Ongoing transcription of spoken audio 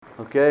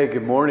Okay,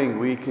 good morning.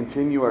 We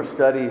continue our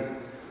study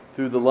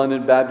through the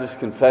London Baptist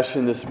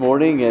Confession this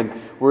morning, and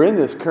we're in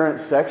this current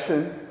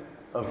section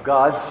of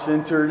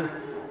God-centered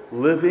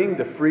living,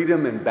 the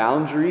freedom and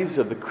boundaries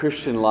of the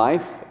Christian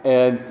life.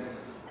 And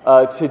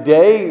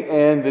today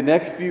and the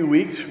next few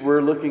weeks,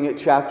 we're looking at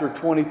chapter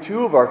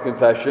 22 of our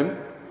confession,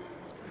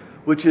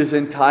 which is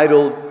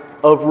entitled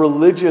Of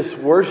Religious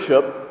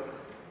Worship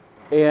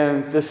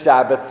and the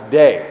Sabbath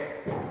Day.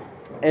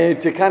 And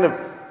to kind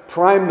of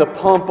prime the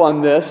pump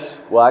on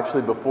this, well,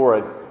 actually, before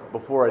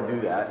I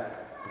do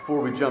that, before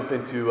we jump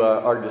into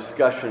our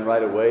discussion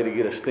right away to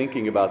get us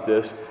thinking about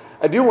this,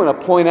 I do want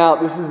to point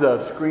out, this is a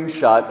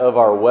screenshot of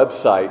our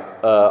website,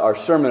 our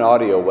sermon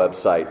audio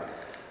website.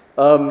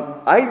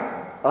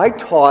 I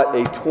taught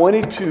a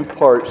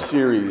 22-part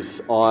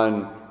series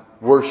on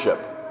worship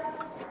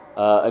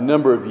a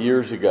number of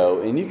years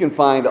ago, and you can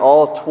find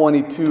all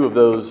 22 of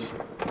those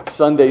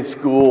Sunday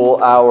school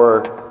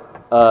hour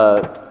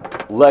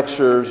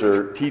lectures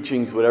or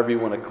teachings, whatever you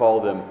want to call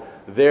them,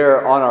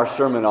 there on our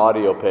sermon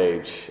audio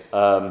page.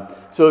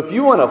 So if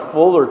you want a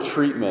fuller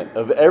treatment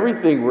of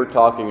everything we're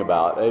talking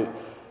about, I'm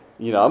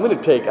going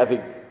to take, I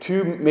think,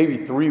 2, maybe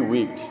 3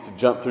 weeks to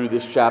jump through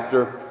this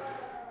chapter.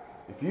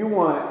 If you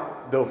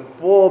want the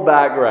full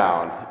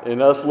background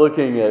in us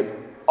looking at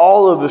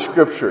all of the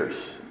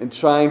scriptures and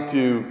trying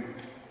to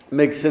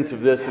make sense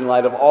of this in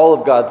light of all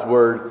of God's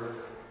Word,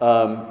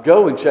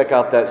 go and check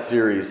out that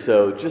series.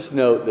 So just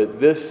note that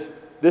this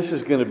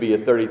is going to be a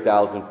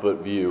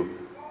 30,000-foot view,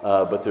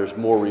 but there's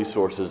more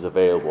resources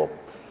available.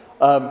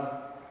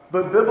 But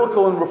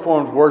biblical and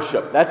reformed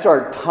worship, that's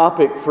our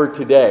topic for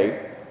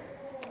today,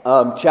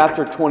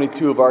 chapter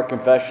 22 of our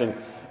confession.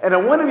 And I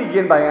want to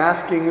begin by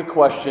asking a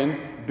question,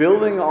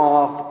 building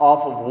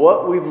off of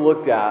what we've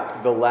looked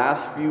at the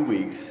last few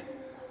weeks.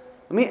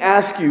 Let me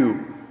ask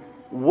you,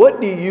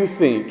 what do you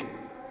think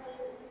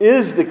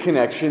is the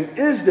connection,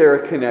 is there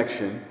a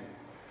connection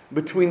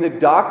between the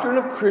doctrine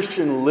of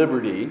Christian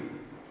liberty,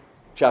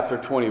 chapter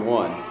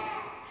 21,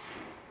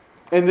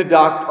 and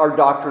our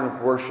doctrine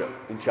of worship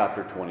in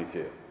chapter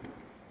 22?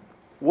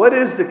 What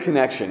is the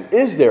connection?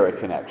 Is there a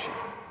connection?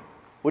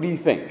 What do you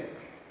think?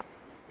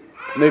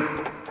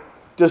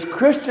 Does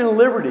Christian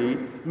liberty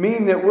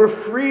mean that we're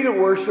free to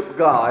worship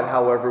God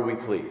however we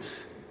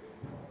please?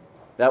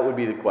 That would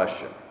be the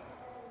question.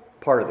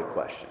 Part of the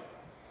question.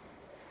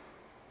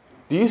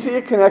 Do you see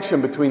a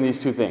connection between these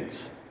two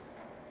things?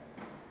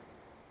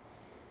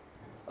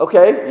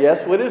 Okay,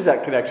 yes, what is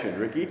that connection,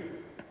 Ricky?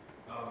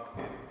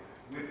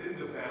 Within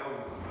the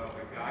bounds of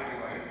the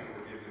guidelines that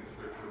were given in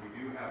Scripture, we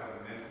do have an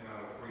immense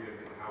amount of freedom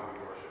in how we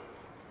worship.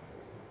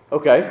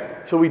 Okay,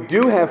 so we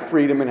do have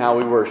freedom in how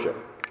we worship.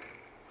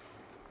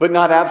 But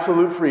not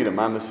absolute freedom,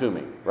 I'm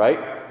assuming, right?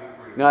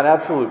 Not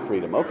absolute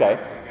freedom, okay.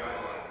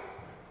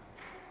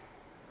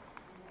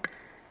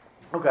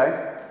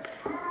 Okay.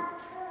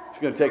 It's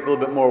going to take a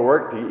little bit more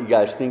work to get you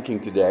guys thinking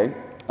today,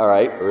 all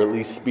right, or at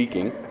least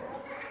speaking.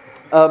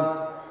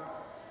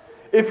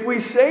 If we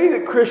say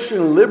that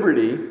Christian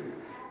liberty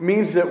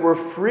means that we're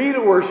free to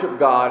worship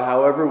God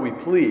however we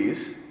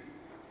please,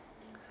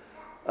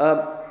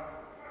 I'm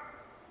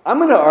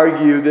going to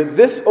argue that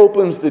this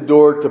opens the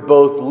door to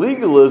both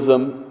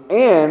legalism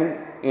and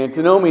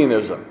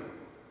antinomianism.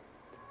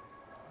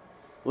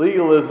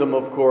 Legalism,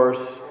 of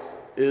course,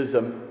 is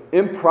an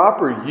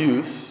improper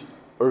use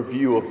or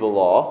view of the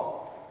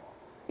law.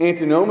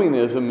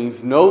 Antinomianism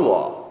means no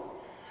law.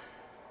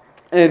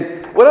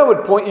 And what I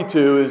would point you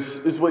to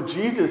is what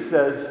Jesus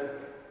says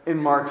in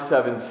Mark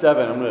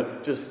 7:7. I'm going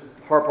to just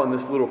harp on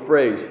this little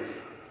phrase.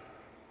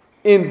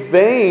 In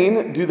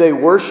vain do they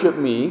worship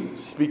me,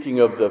 speaking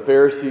of the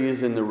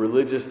Pharisees and the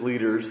religious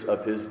leaders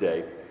of his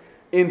day.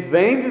 In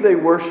vain do they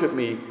worship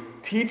me,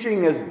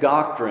 teaching as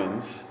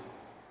doctrines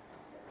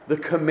the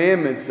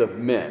commandments of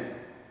men.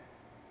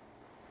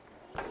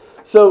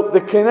 So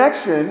the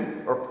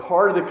connection, or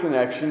part of the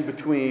connection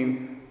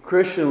between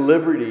Christian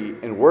liberty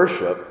and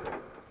worship,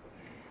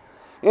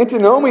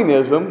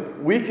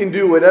 antinomianism, we can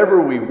do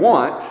whatever we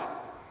want,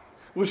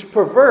 which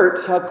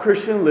perverts how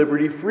Christian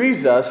liberty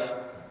frees us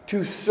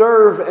to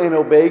serve and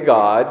obey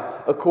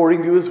God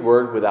according to His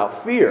Word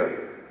without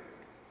fear.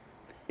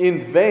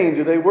 In vain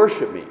do they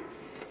worship me.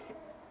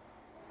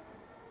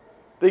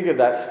 Think of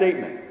that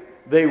statement.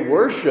 They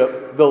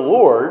worship the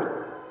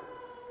Lord.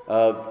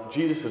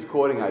 Jesus is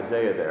quoting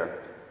Isaiah there.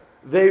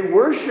 They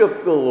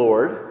worship the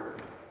Lord,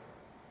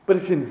 but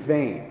it's in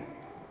vain.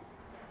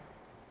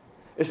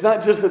 It's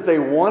not just that they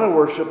want to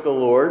worship the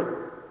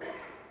Lord.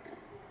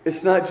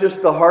 It's not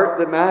just the heart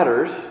that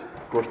matters.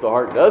 Of course, the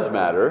heart does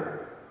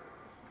matter.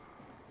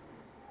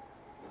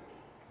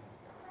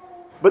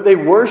 But they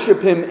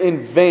worship Him in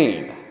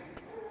vain.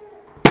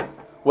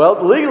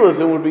 Well,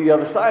 legalism would be the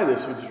other side of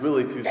this, which is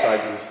really two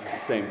sides of the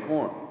same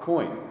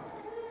coin.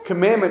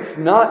 Commandments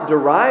not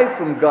derived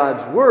from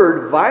God's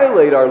Word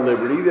violate our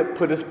liberty that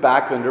put us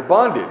back under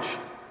bondage.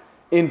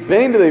 In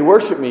vain do they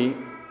worship me,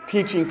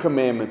 teaching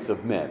commandments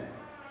of men.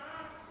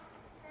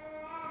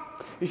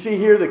 You see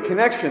here the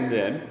connection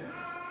then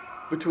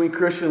between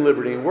Christian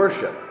liberty and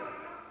worship.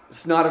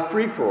 It's not a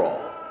free-for-all.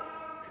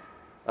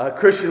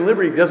 Christian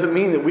liberty doesn't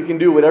mean that we can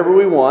do whatever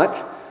we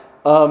want,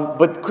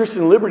 but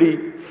Christian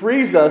liberty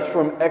frees us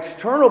from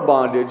external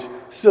bondage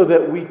so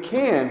that we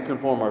can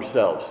conform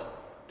ourselves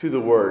to the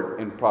Word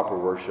and proper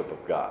worship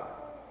of God.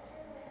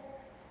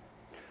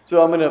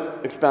 So I'm going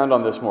to expound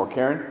on this more.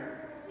 Karen?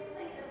 Could you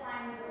please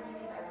define what you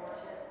mean by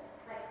worship?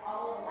 Like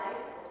all of life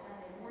or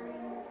Sunday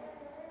morning?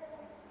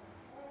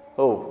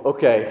 Oh,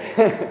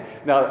 okay.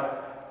 Now,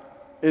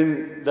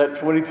 in that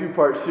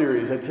 22-part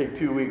series, I take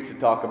 2 weeks to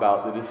talk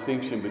about the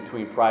distinction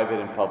between private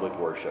and public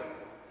worship.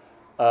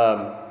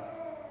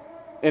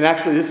 And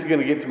actually, this is going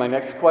to get to my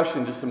next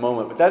question in just a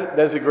moment, but that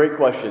is a great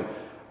question.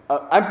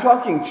 I'm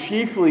talking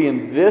chiefly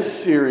in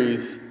this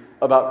series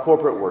about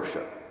corporate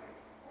worship.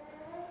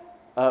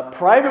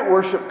 Private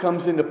worship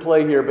comes into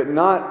play here, but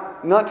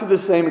not to the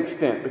same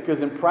extent,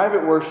 because in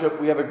private worship,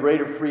 we have a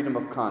greater freedom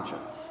of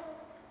conscience.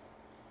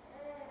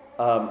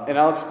 And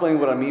I'll explain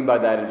what I mean by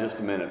that in just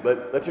a minute.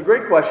 But that's a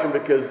great question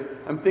because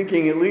I'm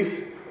thinking at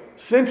least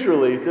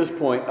centrally at this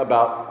point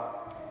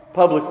about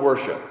public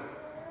worship.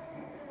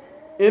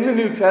 In the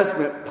New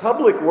Testament,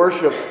 public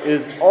worship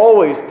is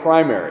always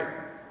primary.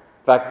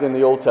 In fact, in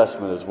the Old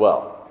Testament as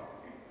well.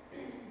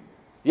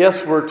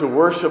 Yes, we're to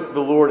worship the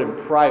Lord in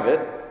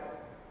private.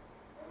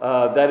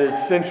 That is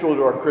central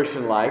to our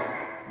Christian life.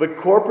 But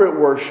corporate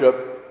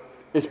worship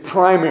is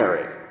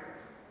primary.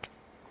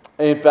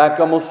 In fact,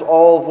 almost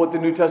all of what the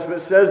New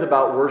Testament says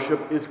about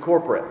worship is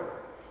corporate.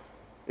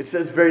 It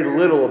says very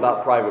little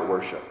about private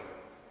worship.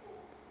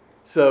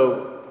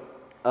 So,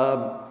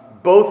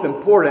 both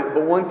important,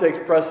 but one takes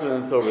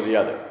precedence over the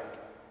other.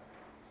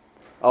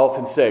 I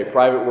often say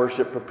private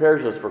worship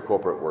prepares us for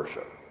corporate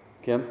worship.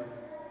 Kim?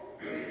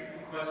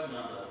 Question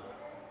on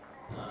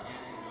the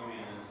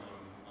antinomianism,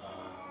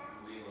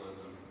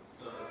 legalism.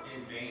 So,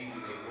 in vain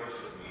do they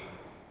worship me.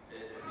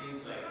 It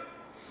seems like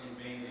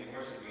in vain they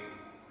worship me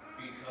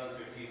because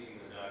they're teaching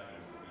the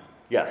doctrines of men.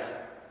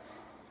 Yes.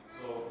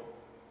 So,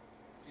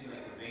 it seems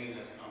like the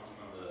vainness comes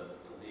from the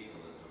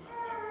legalism.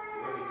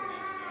 Where does the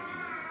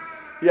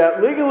antinomianism? Yeah,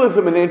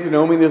 legalism and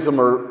antinomianism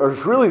are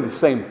really the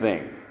same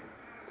thing.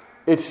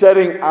 It's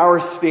setting our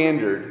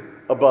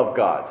standard above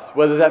God's,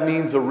 whether that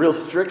means a real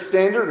strict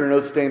standard or no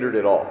standard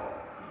at all,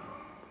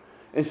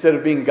 instead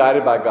of being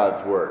guided by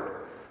God's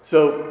Word.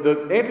 So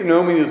the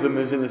antinomianism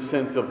is in the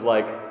sense of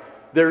like,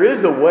 there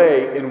is a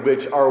way in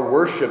which our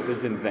worship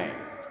is in vain.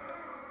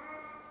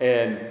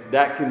 And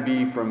that can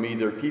be from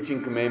either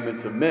teaching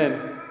commandments of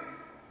men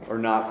or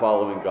not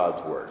following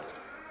God's Word.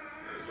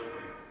 Very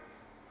sobering.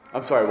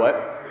 I'm sorry, what?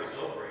 Very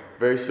sobering.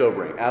 Very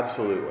sobering,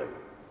 absolutely.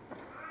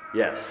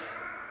 Yes.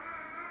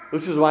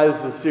 Which is why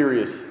this is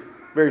a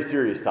very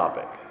serious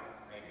topic.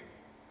 Thank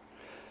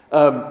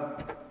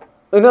you.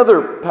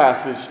 Another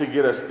passage to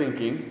get us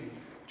thinking,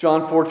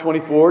 John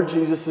 4:24,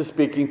 Jesus is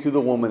speaking to the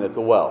woman at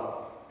the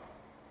well.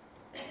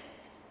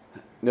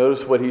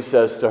 Notice what he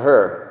says to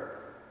her.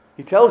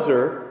 He tells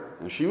her,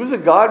 and she was a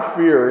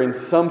God-fearer in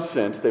some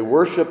sense. They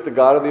worshiped the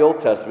God of the Old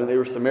Testament. They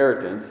were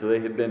Samaritans, so they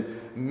had been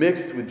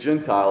mixed with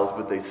Gentiles,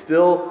 but they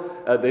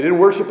didn't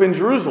worship in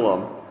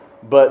Jerusalem,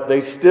 but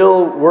they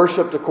still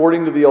worshiped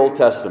according to the Old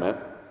Testament.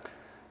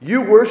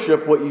 You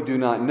worship what you do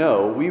not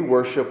know. We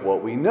worship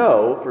what we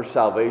know, for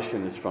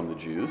salvation is from the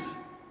Jews.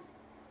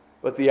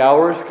 But the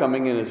hour is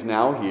coming and is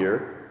now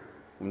here,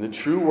 when the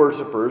true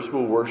worshipers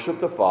will worship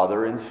the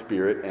Father in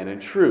spirit and in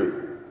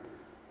truth.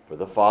 For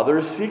the Father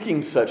is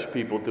seeking such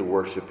people to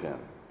worship Him.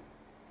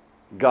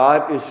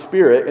 God is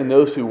spirit, and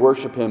those who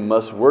worship Him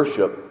must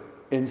worship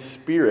in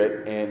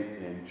spirit and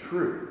in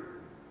truth.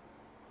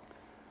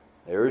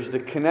 There is the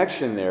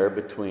connection there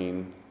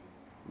between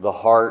the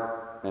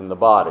heart and the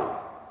body,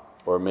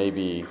 or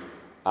maybe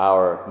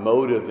our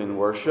motive in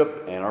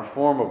worship and our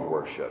form of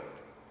worship.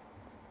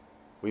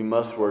 We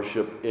must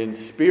worship in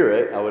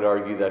spirit. I would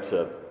argue that's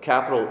a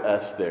capital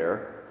S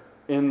there,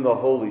 in the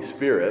Holy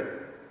Spirit.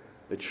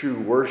 The true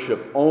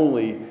worship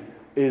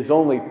is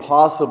only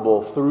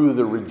possible through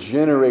the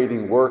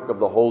regenerating work of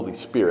the Holy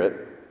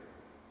Spirit.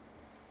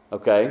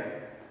 Okay?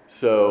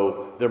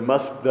 So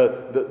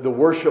the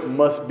worship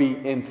must be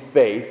in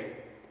faith.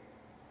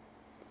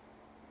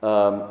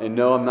 And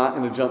no, I'm not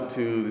going to jump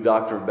to the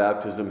doctrine of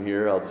baptism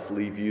here. I'll just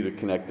leave you to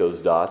connect those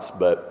dots.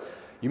 But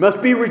you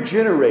must be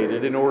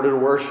regenerated in order to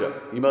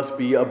worship. You must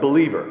be a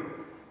believer.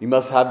 You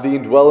must have the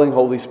indwelling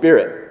Holy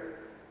Spirit.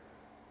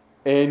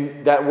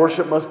 And that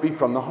worship must be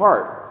from the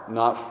heart,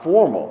 not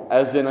formal,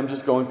 as in I'm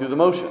just going through the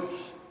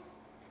motions.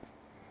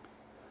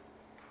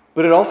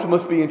 But it also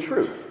must be in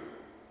truth.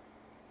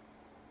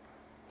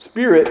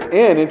 Spirit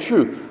and in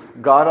truth.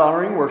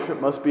 God-honoring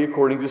worship must be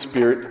according to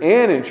spirit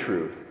and in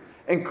truth.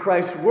 And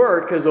Christ's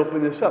work has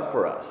opened this up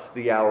for us.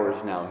 The hour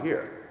is now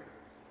here.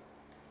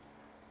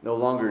 No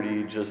longer do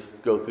you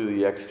just go through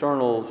the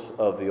externals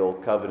of the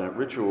old covenant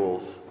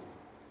rituals,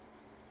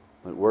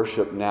 but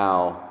worship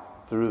now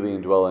through the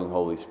indwelling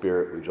Holy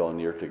Spirit. We draw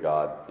near to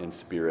God in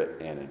spirit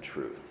and in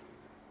truth.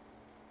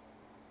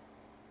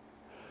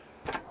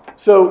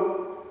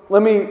 So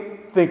let me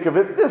think of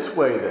it this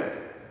way then.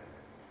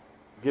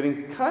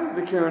 getting kind of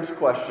to Karen's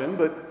question,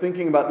 but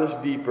thinking about this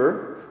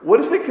deeper, what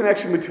is the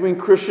connection between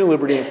Christian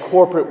liberty and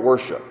corporate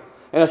worship?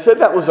 And I said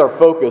that was our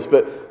focus,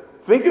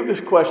 but think of this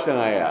question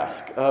I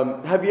ask.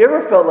 Have you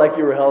ever felt like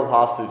you were held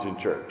hostage in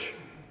church?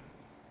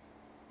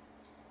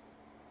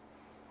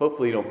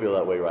 Hopefully you don't feel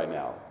that way right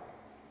now.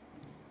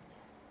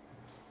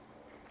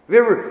 Have you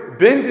ever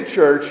been to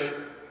church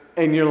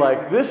and you're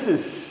like, this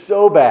is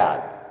so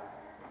bad,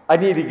 I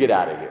need to get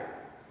out of here?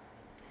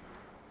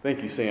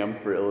 Thank you, Sam,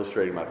 for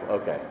illustrating my...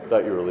 Okay,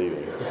 thought you were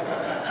leaving.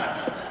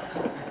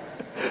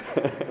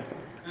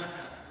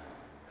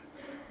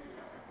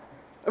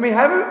 I mean,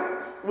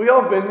 haven't we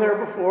all been there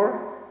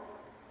before?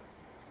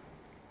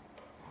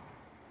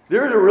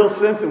 There's a real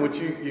sense in which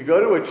you go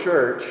to a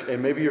church, and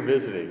maybe you're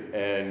visiting,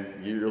 and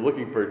you're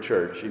looking for a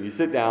church, and you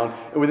sit down,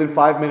 and within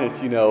 5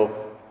 minutes, you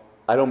know,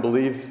 I don't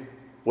believe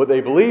what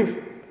they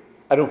believe.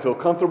 I don't feel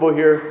comfortable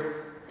here.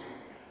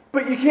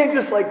 But you can't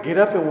just like get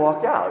up and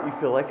walk out. You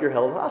feel like you're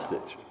held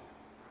hostage.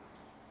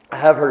 I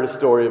have heard a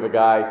story of a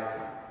guy,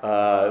 it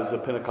was a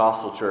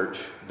Pentecostal church,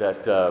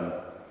 that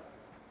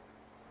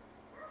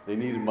they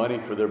needed money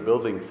for their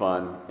building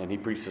fund, and he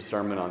preached a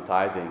sermon on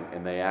tithing,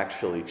 and they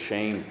actually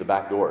chained the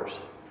back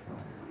doors.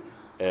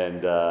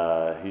 And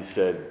he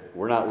said,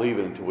 we're not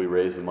leaving until we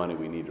raise the money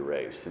we need to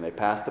raise. And they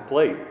passed the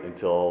plate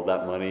until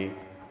that money,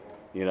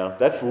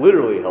 that's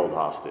literally held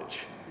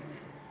hostage.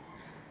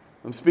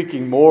 I'm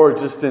speaking more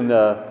just in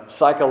the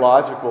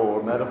psychological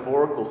or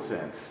metaphorical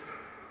sense.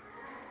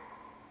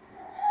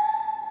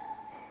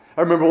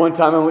 I remember one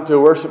time I went to a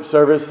worship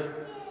service,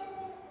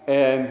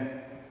 and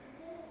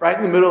right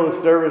in the middle of the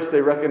service,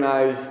 they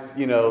recognized,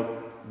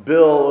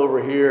 Bill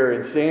over here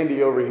and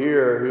Sandy over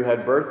here who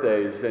had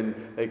birthdays, and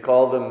they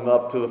called them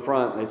up to the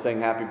front, and they sang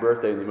happy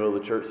birthday in the middle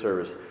of the church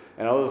service.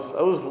 And I was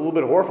a little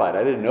bit horrified.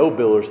 I didn't know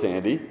Bill or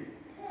Sandy,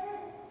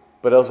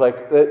 but I was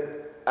like,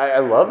 I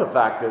love the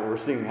fact that we're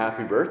singing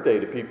happy birthday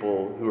to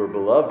people who are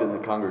beloved in the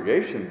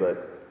congregation,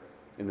 but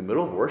in the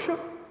middle of worship?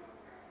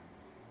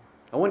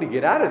 I want to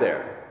get out of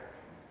there.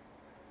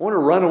 I want to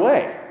run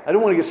away. I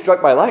don't want to get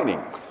struck by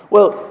lightning.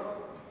 Well,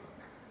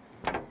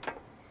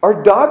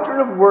 our doctrine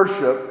of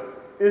worship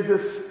is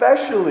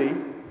especially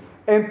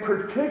and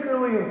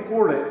particularly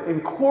important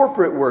in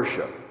corporate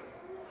worship,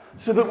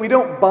 so that we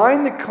don't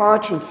bind the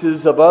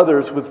consciences of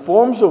others with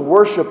forms of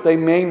worship they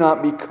may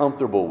not be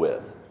comfortable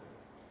with.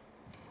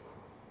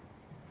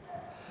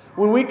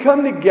 When we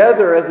come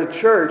together as a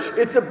church,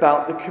 it's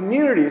about the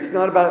community. It's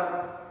not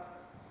about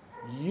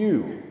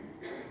you.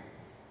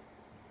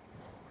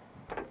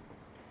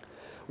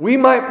 We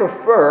might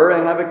prefer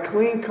and have a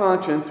clean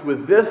conscience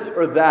with this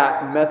or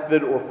that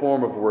method or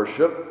form of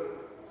worship,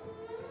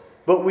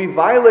 but we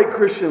violate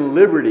Christian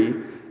liberty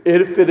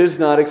if it is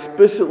not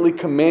explicitly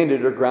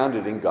commanded or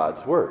grounded in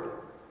God's Word.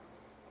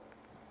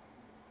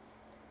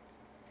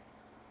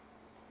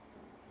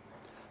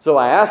 So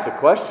I asked the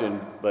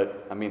question,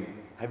 but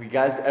have you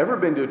guys ever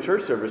been to a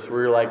church service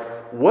where you're like,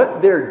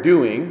 what they're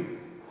doing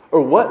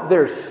or what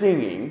they're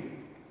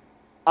singing,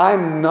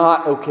 I'm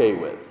not okay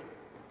with?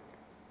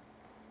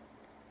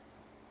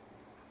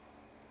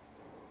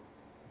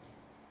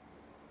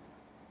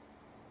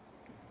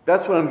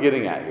 That's what I'm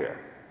getting at here.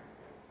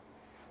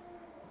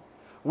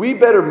 We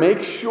better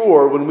make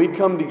sure when we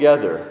come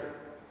together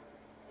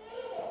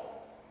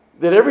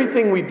that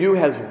everything we do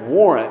has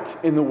warrant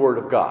in the Word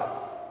of God.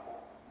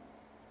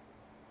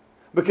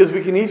 Because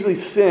we can easily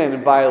sin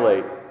and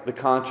violate the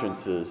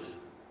consciences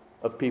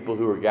of people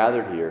who are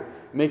gathered here,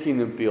 making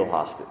them feel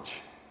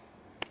hostage.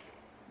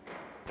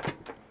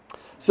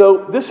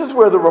 So this is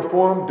where the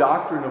Reformed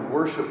doctrine of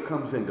worship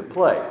comes into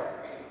play.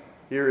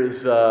 Here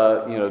is,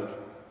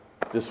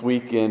 this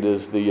weekend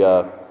is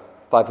the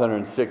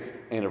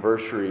 506th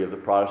anniversary of the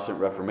Protestant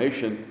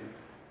Reformation.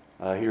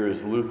 Here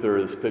is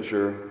Luther, this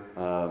picture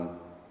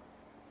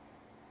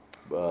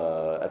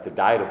at the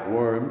Diet of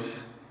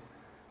Worms,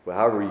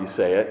 however you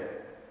say it.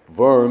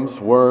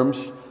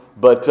 Worms.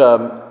 But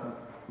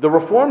the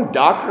Reformed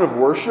doctrine of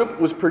worship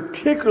was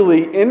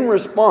particularly in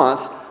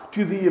response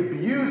to the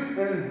abuse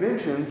and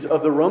inventions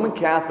of the Roman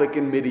Catholic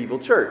and medieval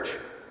church.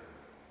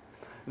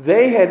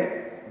 They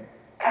had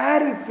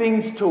added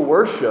things to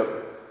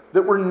worship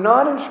that were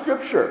not in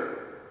Scripture.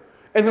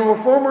 And the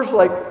Reformers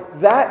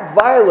that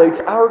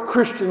violates our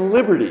Christian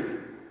liberty.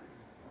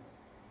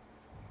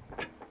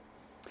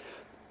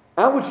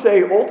 I would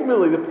say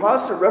ultimately the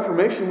Protestant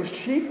Reformation was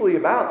chiefly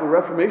about the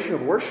reformation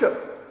of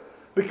worship.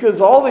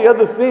 Because all the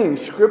other things,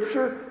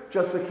 Scripture,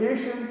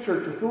 justification,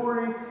 church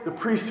authority, the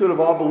priesthood of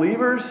all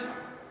believers,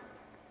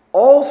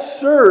 all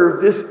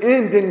serve this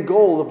end and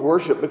goal of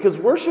worship. Because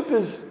worship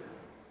is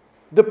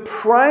the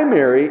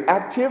primary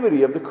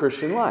activity of the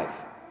Christian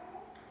life.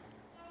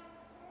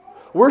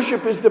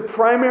 Worship is the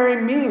primary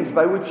means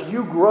by which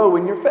you grow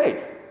in your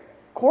faith.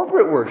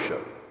 Corporate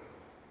worship.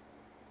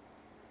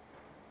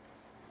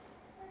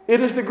 It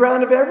is the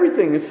ground of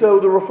everything. And so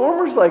the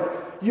Reformers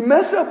you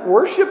mess up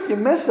worship, you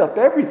mess up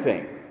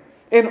everything.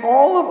 And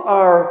all of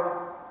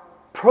our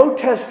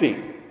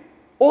protesting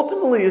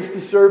ultimately is to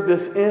serve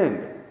this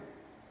end.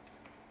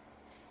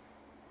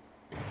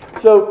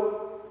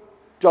 So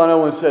John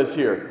Owen says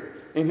here,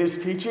 in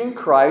his teaching,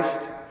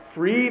 Christ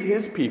freed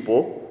his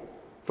people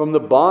from the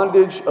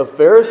bondage of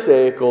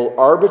Pharisaical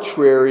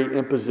arbitrary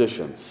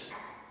impositions,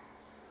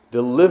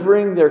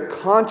 delivering their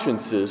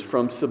consciences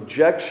from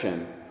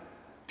subjection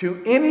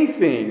to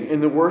anything in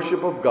the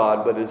worship of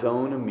God but his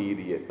own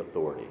immediate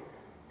authority.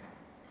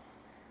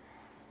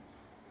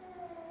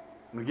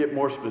 I'm going to get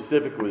more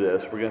specific with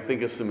this. We're going to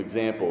think of some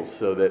examples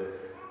so that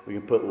we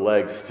can put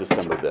legs to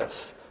some of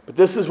this. But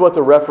this is what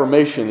the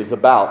Reformation is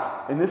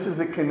about. And this is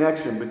a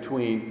connection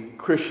between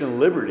Christian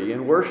liberty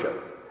and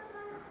worship.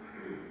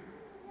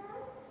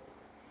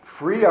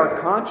 Free our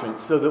conscience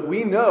so that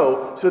we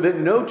know, so that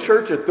no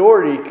church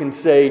authority can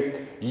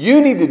say, you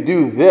need to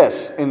do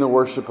this in the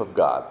worship of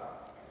God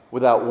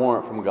without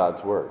warrant from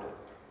God's Word.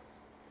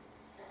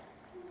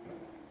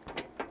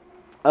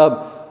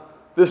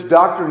 This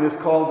doctrine is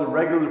called the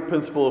Regulative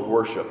Principle of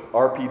Worship,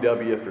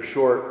 RPW for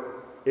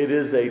short. It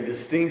is a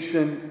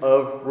distinction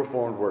of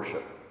Reformed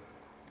worship.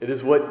 It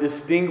is what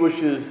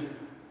distinguishes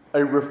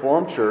a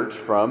Reformed church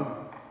from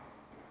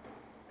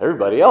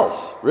everybody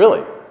else,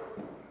 really.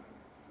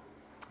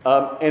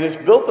 And it's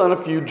built on a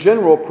few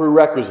general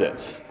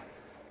prerequisites.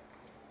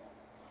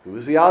 Who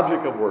is the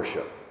object of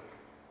worship?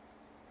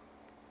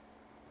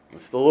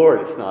 It's the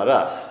Lord, it's not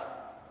us.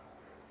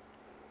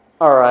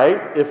 All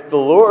right, if the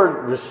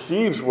Lord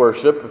receives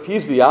worship, if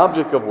he's the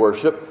object of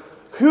worship,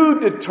 who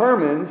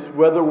determines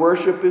whether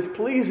worship is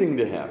pleasing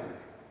to him?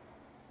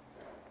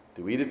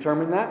 Do we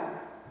determine that?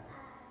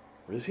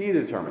 Or does he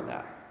determine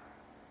that?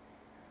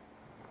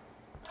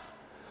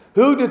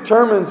 Who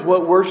determines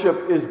what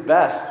worship is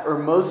best or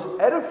most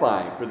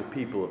edifying for the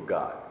people of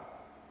God?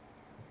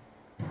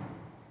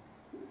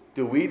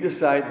 Do we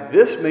decide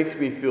this makes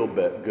me feel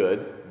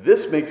good,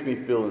 this makes me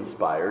feel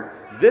inspired,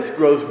 this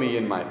grows me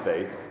in my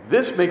faith,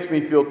 this makes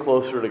me feel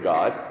closer to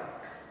God,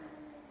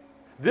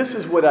 this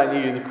is what I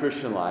need in the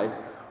Christian life?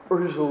 Or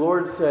does the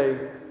Lord say,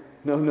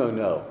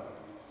 no,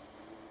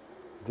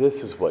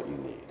 this is what you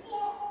need.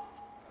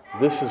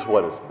 This is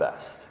what is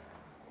best.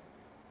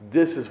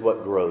 This is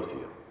what grows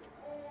you.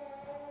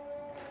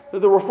 So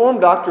the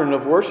Reformed doctrine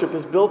of worship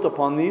is built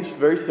upon these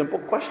very simple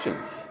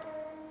questions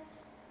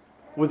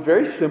with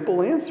very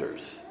simple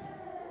answers.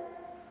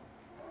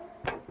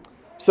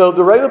 So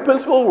the regular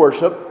principle of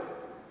worship,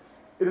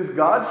 it is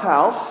God's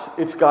house,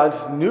 it's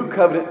God's new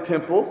covenant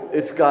temple,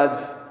 it's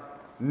God's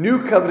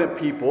new covenant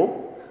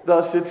people,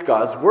 thus it's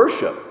God's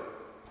worship.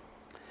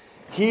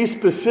 He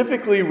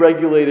specifically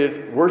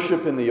regulated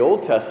worship in the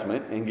Old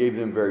Testament and gave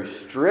them very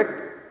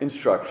strict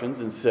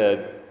instructions and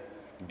said,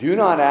 do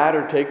not add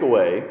or take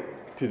away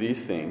to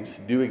these things.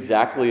 Do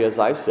exactly as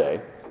I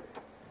say.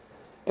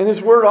 And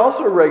his word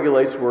also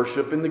regulates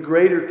worship in the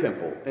greater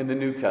temple in the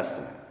New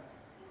Testament.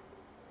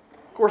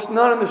 Of course,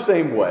 not in the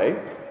same way,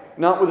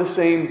 not with the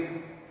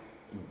same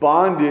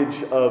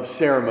bondage of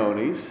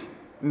ceremonies,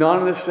 not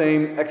in the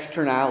same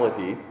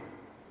externality,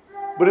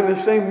 but in the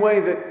same way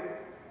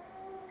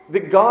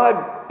that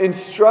God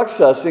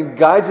instructs us and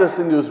guides us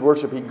into his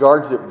worship. He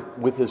guards it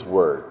with his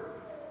word.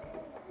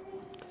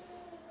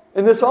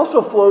 And this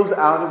also flows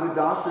out of the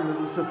doctrine of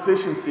the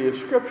sufficiency of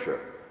Scripture,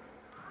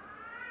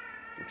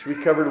 which we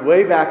covered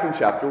way back in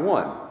chapter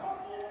 1.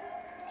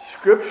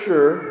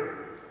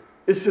 Scripture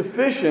is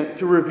sufficient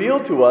to reveal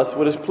to us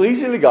what is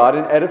pleasing to God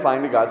and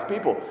edifying to God's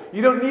people.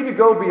 You don't need to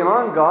go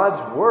beyond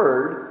God's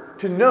word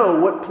to know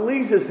what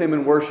pleases him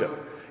in worship.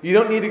 You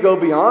don't need to go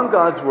beyond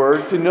God's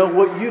word to know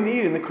what you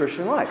need in the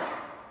Christian life.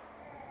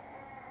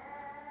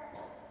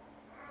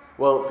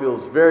 Well, it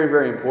feels very,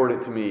 very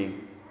important to me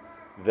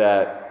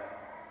that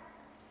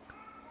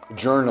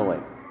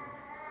journaling,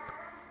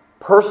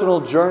 personal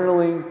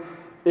journaling,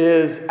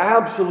 is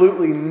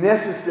absolutely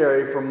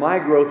necessary for my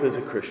growth as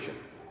a Christian.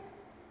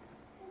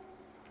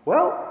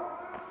 Well,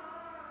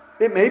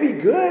 it may be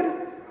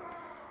good,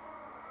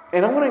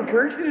 and I want to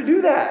encourage you to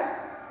do that.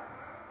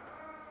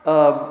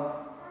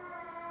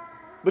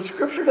 But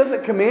Scripture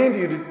doesn't command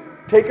you to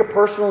take a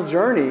personal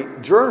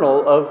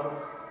journal of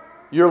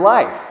your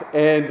life.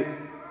 And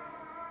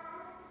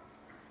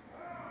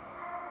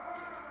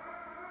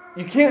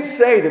you can't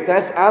say that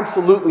that's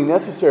absolutely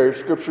necessary if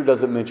Scripture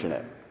doesn't mention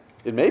it.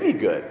 It may be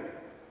good,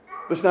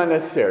 but it's not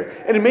necessary.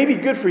 And it may be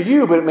good for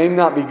you, but it may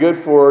not be good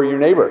for your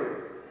neighbor.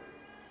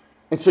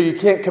 And so you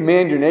can't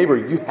command your neighbor,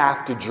 you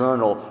have to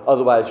journal,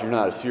 otherwise you're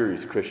not a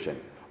serious Christian,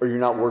 or you're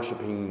not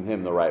worshiping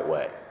him the right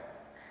way.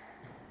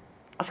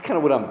 That's kind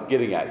of what I'm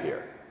getting at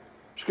here.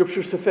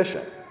 Scripture's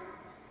sufficient.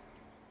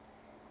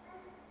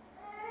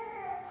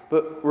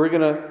 But we're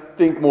going to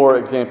think more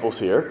examples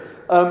here.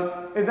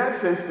 In that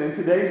sense, then,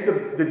 today's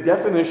the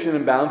definition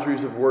and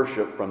boundaries of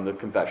worship from the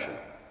confession.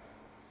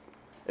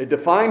 It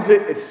defines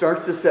it. It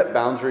starts to set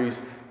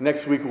boundaries.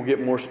 Next week, we'll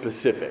get more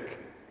specific.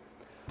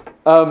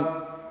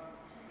 So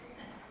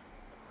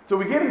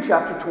we get in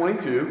chapter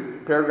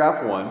 22,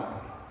 paragraph 1.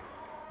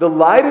 The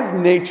light of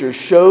nature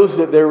shows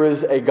that there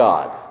is a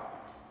God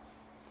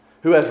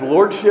who has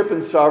lordship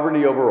and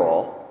sovereignty over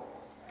all,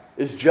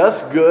 is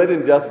just good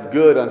and doth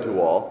good unto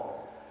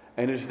all,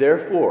 and is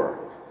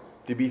therefore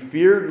to be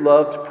feared,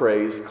 loved,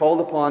 praised,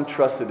 called upon,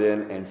 trusted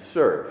in, and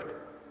served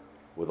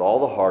with all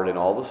the heart and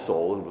all the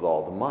soul and with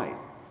all the might.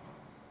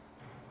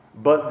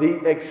 But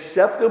the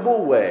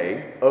acceptable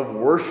way of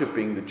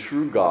worshiping the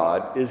true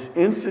God is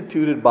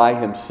instituted by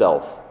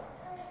himself,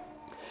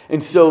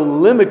 and so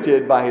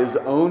limited by his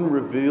own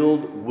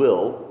revealed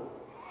will,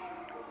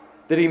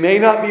 that he may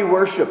not be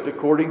worshipped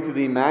according to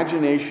the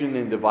imagination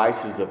and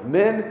devices of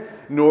men,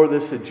 nor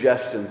the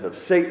suggestions of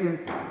Satan,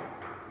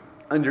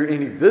 under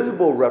any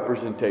visible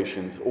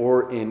representations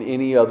or in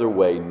any other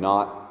way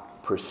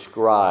not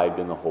prescribed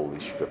in the Holy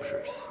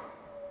Scriptures.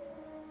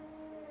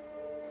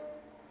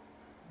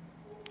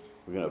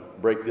 We're going to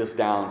break this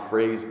down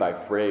phrase by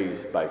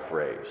phrase by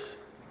phrase.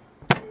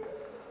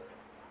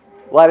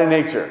 Light of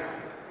nature.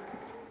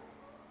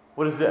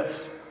 What is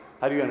this?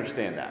 How do you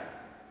understand that?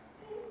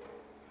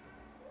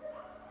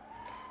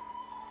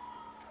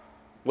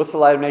 What's the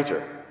light of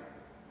nature?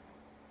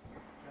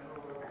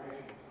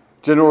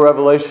 General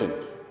revelation.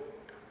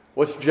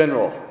 What's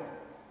general?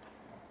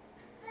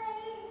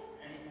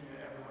 Anything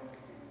that everyone can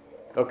see.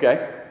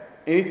 Okay.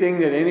 Anything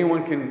that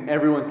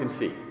everyone can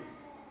see.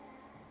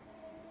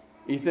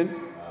 Ethan? I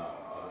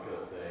was going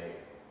to say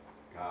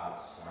God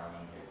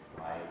shining his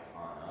light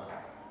on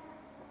us.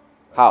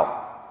 How?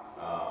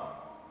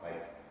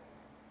 Like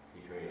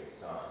he created the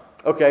sun.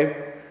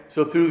 Okay.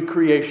 So through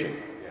creation.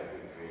 Yeah,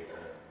 through creation.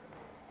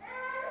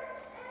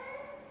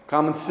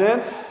 Common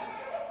sense.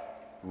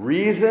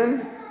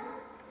 Reason.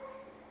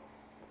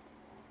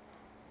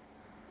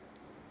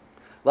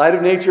 Light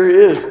of nature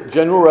is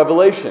general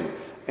revelation.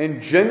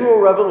 And general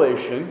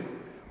revelation,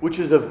 which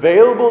is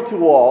available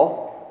to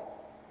all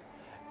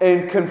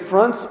and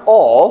confronts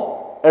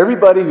all,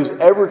 everybody who's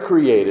ever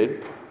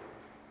created,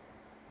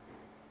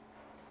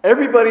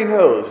 everybody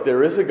knows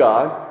there is a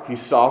God. He's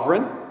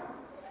sovereign.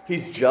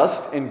 He's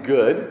just and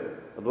good.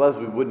 Otherwise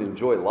we wouldn't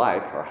enjoy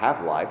life or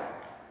have life.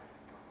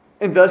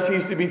 And thus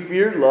he's to be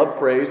feared, loved,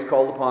 praised,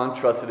 called upon,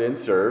 trusted in,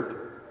 served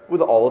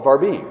with all of our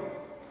being.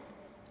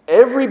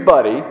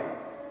 Everybody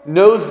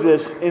knows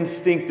this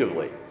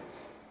instinctively.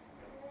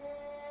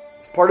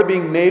 It's part of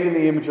being made in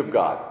the image of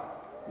God.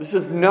 This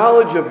is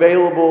knowledge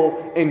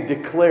available and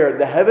declared.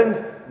 The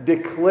heavens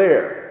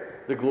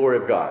declare the glory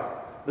of God.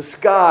 The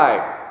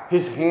sky,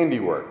 his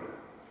handiwork.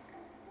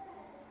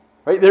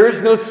 Right? There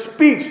is no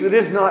speech that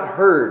is not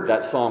heard,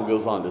 that psalm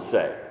goes on to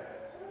say.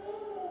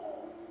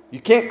 You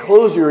can't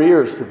close your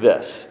ears to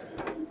this.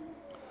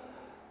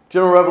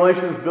 General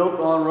revelation is built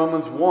on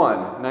Romans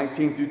 1,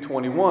 19 through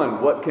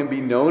 21. What can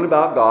be known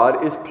about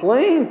God is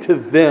plain to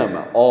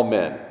them, all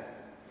men,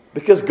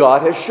 because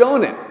God has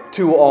shown it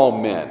to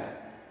all men.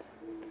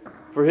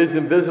 For his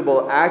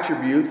invisible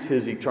attributes,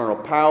 his eternal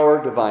power,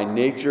 divine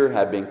nature,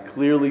 have been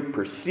clearly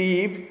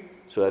perceived,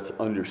 so that's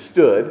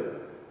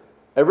understood,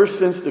 ever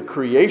since the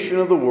creation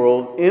of the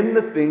world in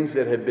the things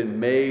that have been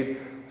made,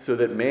 so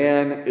that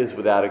man is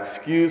without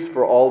excuse,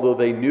 for although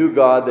they knew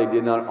God, they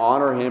did not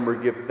honor him or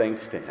give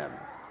thanks to him.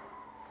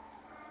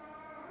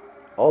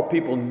 All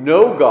people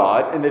know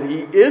God and that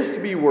he is to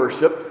be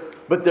worshipped,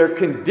 but they're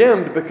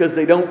condemned because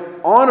they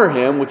don't honor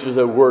him, which is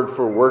a word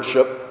for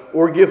worship,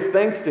 or give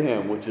thanks to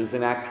him, which is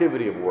an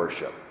activity of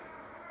worship.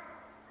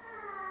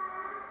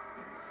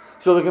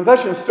 So the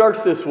confession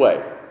starts this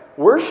way.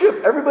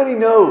 Worship, everybody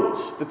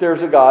knows that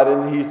there's a God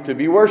and he's to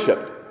be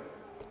worshipped.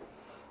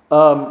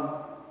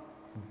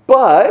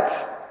 But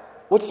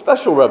what's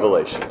special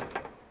revelation?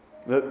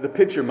 The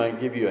picture might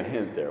give you a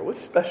hint there.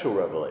 What's special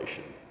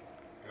revelation?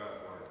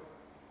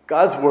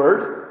 God's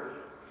Word,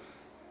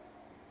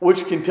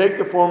 which can take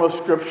the form of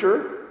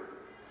Scripture.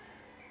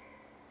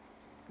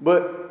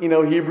 But,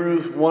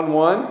 Hebrews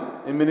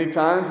 1:1, and many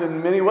times,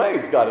 in many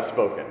ways, God has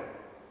spoken.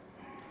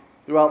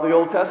 Throughout the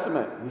Old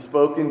Testament, he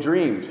spoke in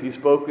dreams. He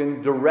spoke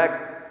in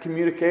direct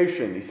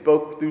communication. He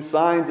spoke through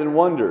signs and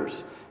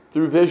wonders,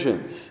 through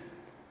visions.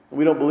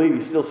 We don't believe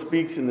he still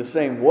speaks in the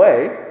same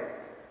way.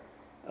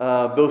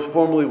 Those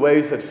formerly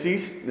ways have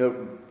ceased.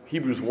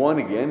 Hebrews 1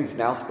 again, he's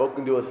now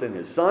spoken to us in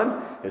his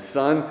Son. His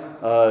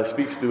Son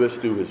speaks to us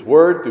through his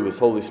Word, through his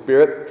Holy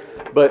Spirit.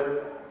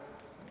 But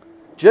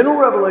general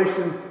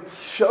revelation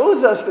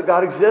shows us that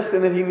God exists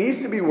and that he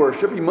needs to be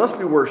worshipped. He must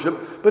be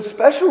worshipped. But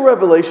special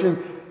revelation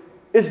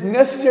is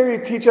necessary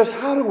to teach us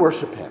how to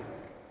worship him.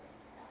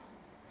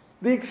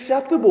 The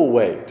acceptable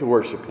way to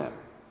worship him.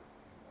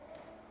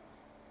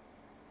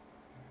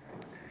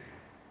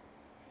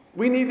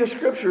 We need the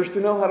Scriptures to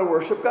know how to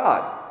worship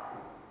God.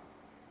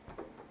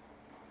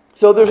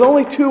 So there's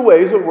only two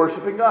ways of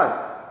worshiping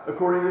God,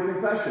 according to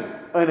confession.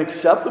 An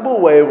acceptable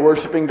way of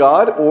worshiping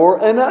God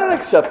or an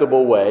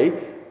unacceptable way,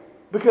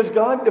 because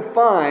God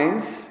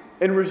defines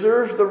and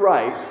reserves the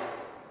right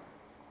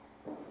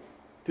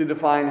to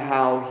define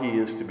how he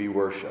is to be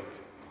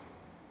worshipped.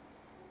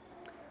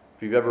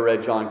 If you've ever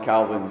read John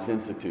Calvin's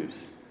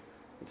Institutes,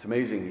 it's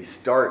amazing. He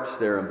starts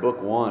there in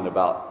book 1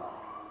 about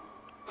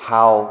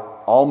how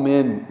all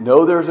men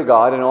know there's a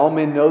God and all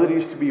men know that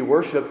he's to be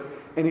worshipped.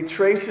 And he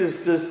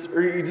traces this,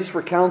 or he just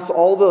recounts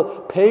all the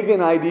pagan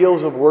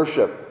ideals of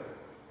worship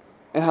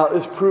and how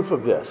is proof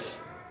of this.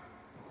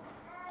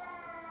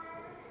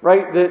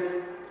 right?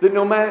 That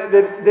no matter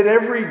that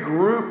every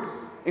group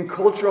and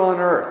culture on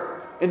earth,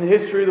 in the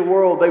history of the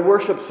world, they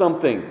worship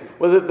something,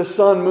 whether it's the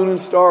sun, moon, and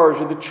stars,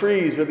 or the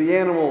trees, or the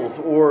animals,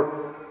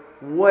 or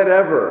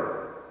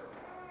whatever.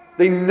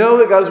 They know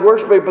that God is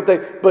worshipped,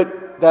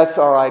 but that's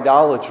our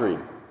idolatry.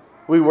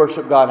 We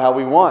worship God how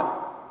we want.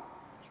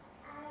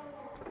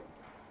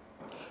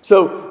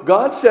 So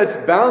God sets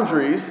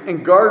boundaries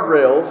and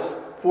guardrails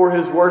for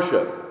His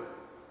worship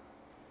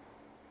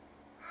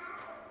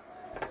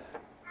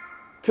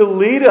to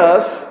lead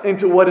us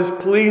into what is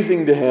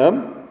pleasing to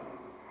Him,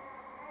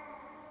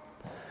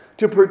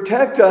 to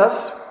protect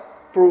us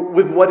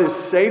with what is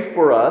safe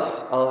for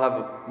us. I'll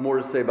have more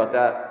to say about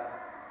that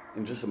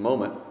in just a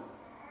moment.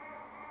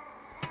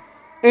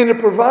 And to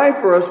provide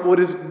for us what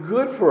is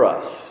good for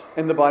us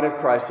and the body of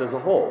Christ as a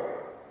whole.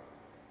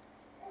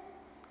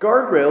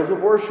 Guardrails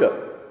of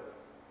worship.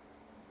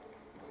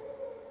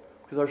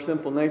 Because our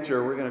sinful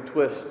nature, we're going to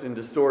twist and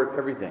distort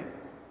everything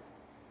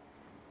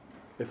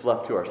if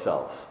left to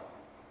ourselves.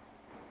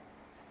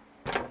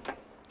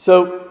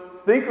 So,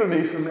 think with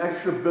me some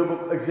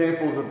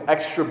examples of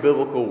extra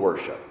biblical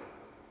worship.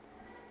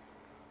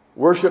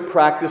 Worship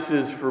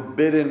practices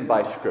forbidden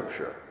by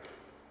Scripture.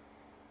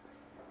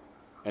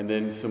 And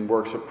then some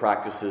worship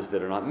practices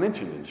that are not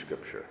mentioned in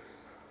Scripture.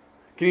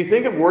 Can you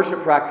think of worship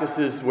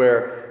practices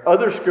where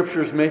other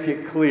Scriptures make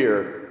it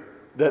clear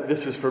that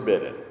this is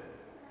forbidden?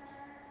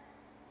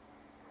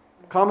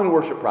 Common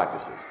worship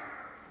practices.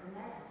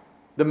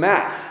 The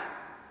Mass.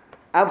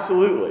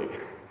 Absolutely.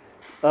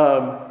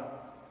 The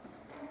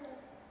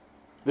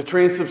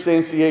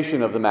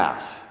transubstantiation of the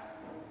Mass.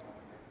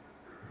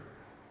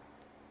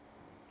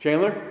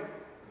 Chandler?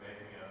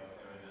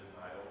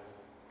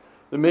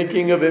 The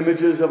making of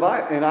images and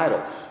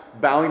idols.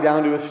 Bowing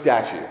down to a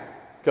statue.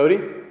 Cody?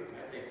 I'd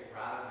say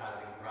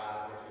prioritizing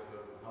private worship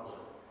over public.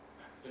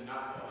 So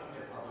not going to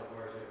public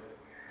worship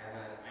as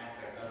an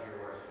aspect of your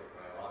worship,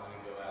 right? Well, I'm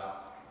going to go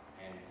out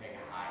and take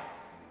a hike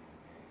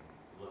and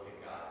look at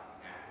God's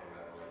natural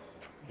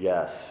revelation.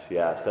 Yes.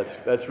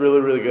 That's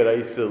really, really good. I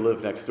used to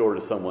live next door to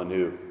someone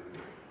who,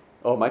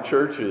 my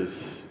church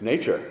is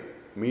nature.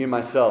 Me and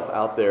myself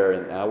out there,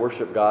 and I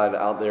worship God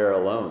out there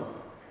alone.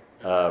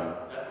 That's a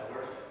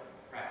worship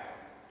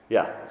practice.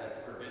 Yeah. That's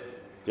forbidden.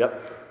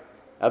 Yep.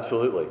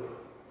 Absolutely.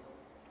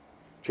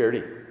 Charity.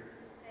 Say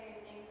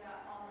things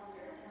about falling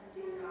under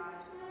tempting God.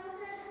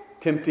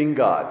 Tempting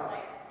God.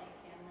 Like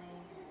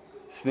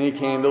Snake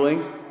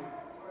handling. organs.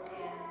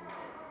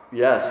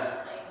 Yes.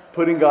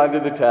 Putting God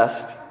to the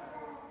test.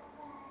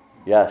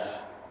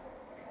 Yes.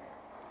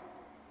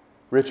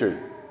 Richard.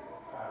 Stained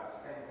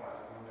glass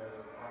windows,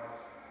 of course.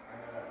 I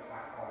know that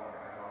might fall under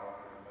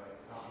idolatry, but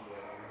it's something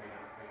that we may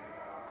not think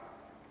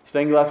about.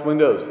 Stained glass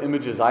windows,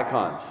 images,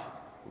 icons.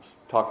 We'll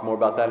talk more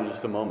about that in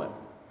just a moment.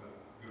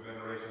 The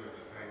veneration of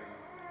the saints.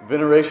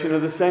 Veneration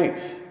of the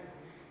saints.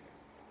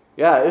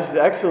 Yeah, this is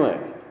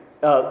excellent.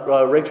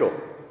 Rachel.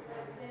 Women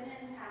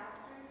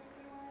pastors,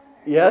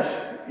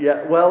 Yes.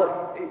 Yeah.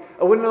 Well,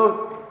 I wouldn't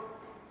know.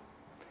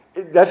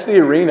 That's the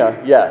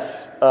arena.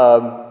 Yes.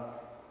 I'm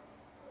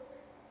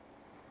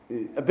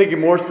thinking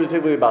more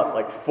specifically about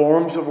like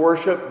forms of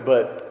worship,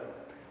 but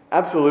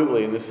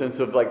absolutely in the sense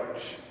of like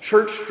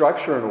church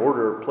structure and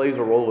order plays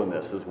a role in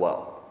this as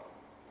well.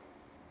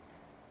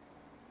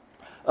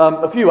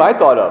 A few I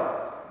thought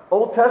of.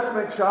 Old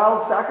Testament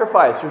child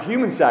sacrifice or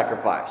human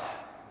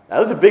sacrifice. That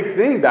was a big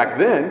thing back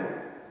then.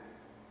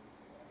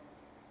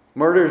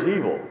 Murder is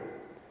evil.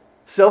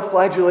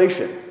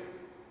 Self-flagellation,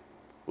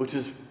 which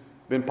has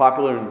been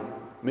popular in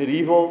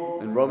medieval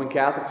and Roman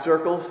Catholic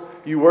circles.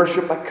 You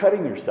worship by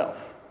cutting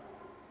yourself.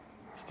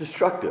 It's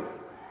destructive.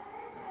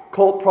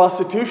 Cult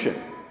prostitution.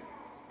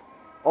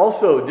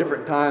 Also,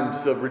 different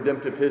times of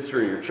redemptive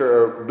history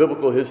or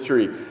biblical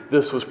history,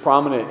 this was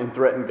prominent and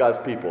threatened God's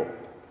people.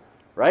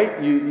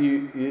 Right?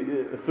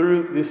 You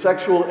through the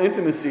sexual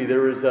intimacy,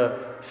 there is a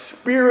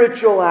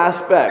spiritual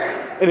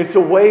aspect, and it's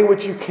a way in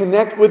which you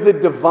connect with the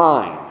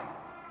divine.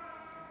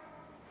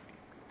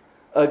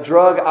 A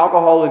drug,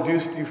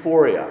 alcohol-induced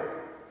euphoria.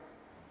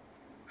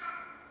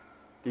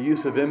 The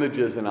use of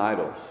images and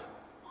idols.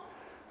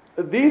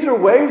 These are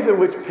ways in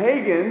which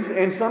pagans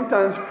and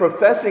sometimes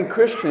professing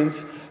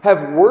Christians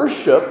have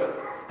worshipped,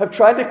 have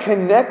tried to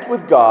connect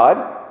with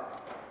God,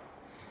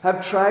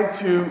 have tried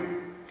to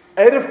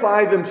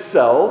edify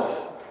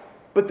themselves,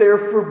 but they are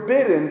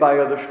forbidden by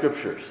other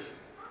scriptures.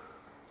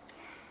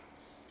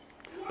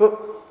 But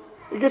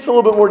it gets a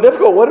little bit more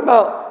difficult. What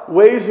about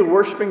ways of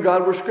worshiping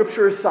God where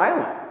scripture is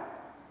silent?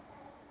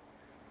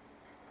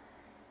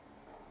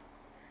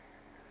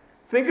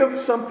 Think of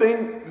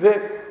something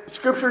that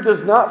Scripture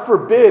does not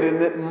forbid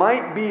and that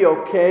might be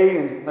okay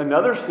in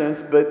another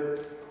sense,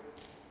 but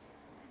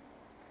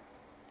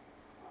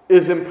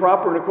is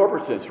improper in a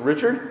corporate sense.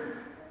 Richard?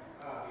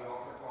 The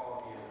altar call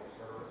at the end of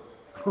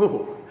service.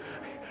 Ooh,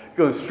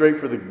 going straight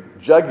for the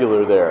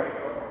jugular there.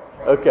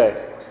 Okay,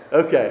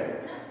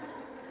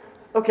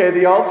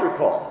 the altar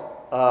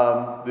call.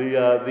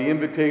 The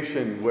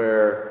invitation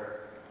where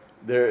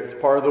it's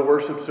part of the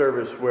worship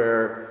service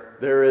where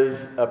There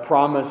is a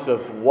promise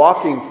of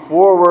walking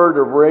forward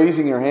or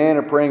raising your hand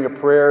or praying a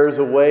prayer as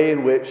a way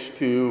in which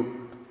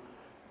to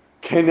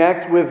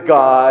connect with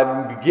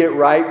God, get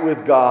right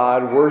with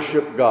God,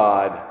 worship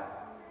God.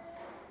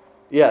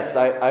 Yes,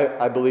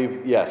 I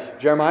believe, yes.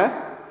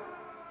 Jeremiah?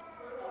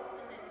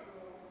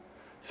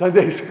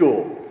 Sunday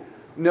school.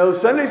 No,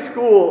 Sunday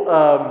school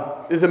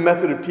is a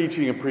method of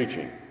teaching and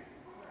preaching.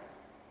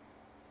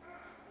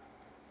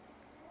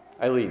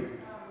 Eileen.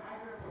 I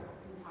grew up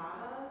with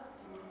cantatas,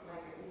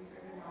 like at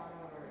Easter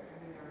cantata, or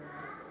any other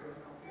music,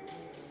 but there's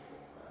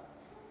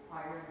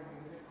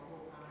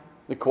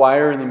no The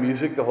choir and the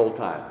music the whole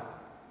time.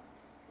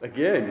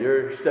 Again,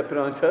 you're stepping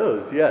on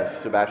toes. Yes,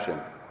 Sebastian.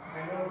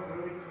 I know of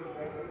really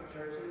progressive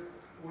churches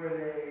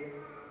where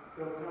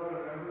they'll tell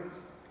their members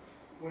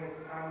when it's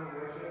time to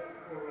worship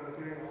or when they're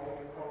doing an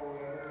altar call or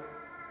whatever,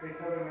 they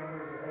tell their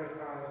members ahead of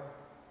time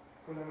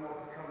for them all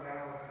to come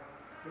down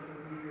with an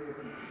eager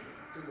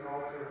to the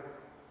altar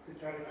to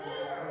try to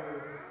convince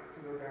others to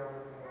go down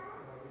with them.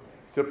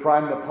 To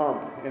prime the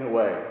pump, in a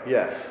way,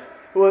 yes.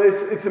 Well,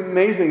 it's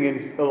amazing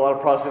in a lot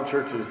of Protestant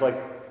churches. Like,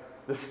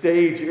 the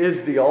stage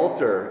is the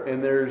altar,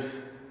 and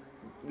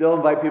they'll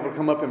invite people to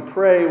come up and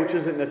pray, which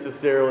isn't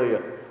necessarily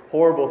a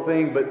horrible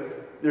thing, but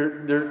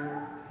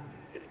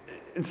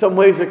in some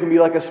ways there can be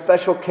like a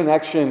special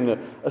connection,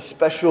 a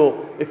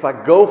special, if I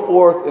go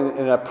forth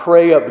and I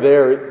pray up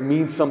there, it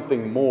means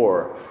something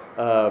more,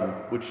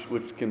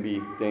 which can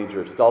be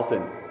dangerous.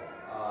 Dalton.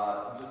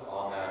 Just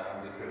on that,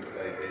 I'm just going to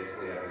say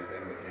basically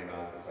everything that came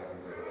out of the Second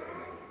Great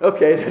Awakening.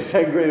 Okay, the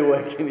Second Great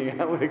Awakening.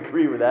 I would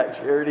agree with that,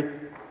 Charity.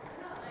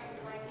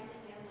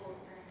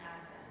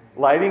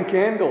 Lighting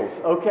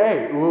candles.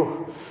 Okay.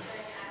 Ooh.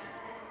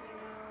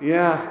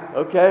 Yeah.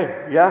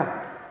 Okay.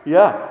 Yeah.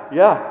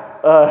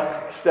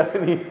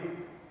 Stephanie.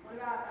 What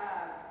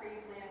about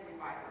pre-planned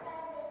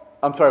revivals?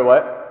 I'm sorry,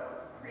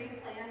 what?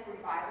 Pre-planned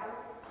revivals?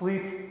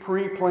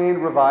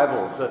 Pre-planned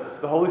revivals.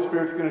 The Holy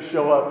Spirit's going to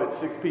show up at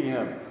 6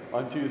 p.m.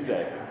 on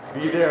Tuesday.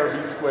 Be there,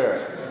 be square.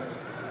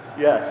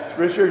 Yes.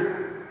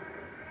 Richard?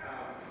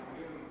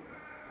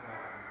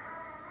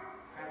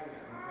 Having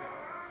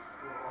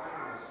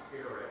a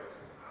spirit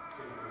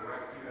to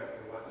direct you as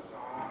to what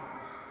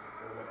songs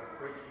or what the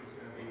preaching is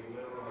going to be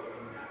literally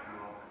in that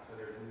moment. So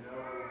there's no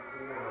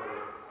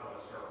order of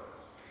a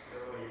service.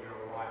 Literally, you're going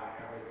to rely on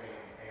everything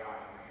in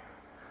chaotic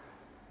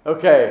manner.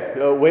 Okay,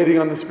 waiting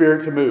on the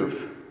Spirit to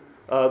move.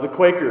 The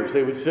Quakers,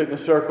 they would sit in a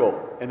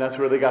circle, and that's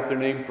where they got their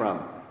name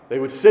from. They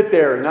would sit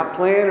there and not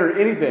plan or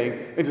anything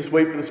and just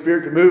wait for the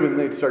Spirit to move, and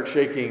they'd start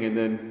shaking, and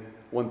then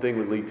one thing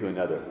would lead to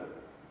another.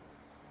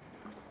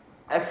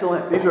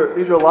 Excellent. These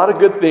are a lot of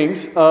good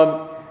things. And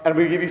I'm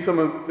going to give you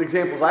some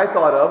examples I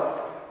thought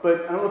of,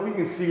 but I don't know if you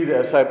can see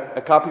this. I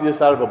copied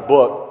this out of a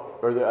book,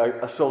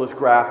 or I stole this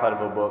graph out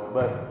of a book,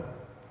 but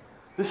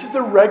this is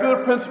the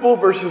regular principle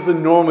versus the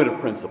normative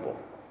principle.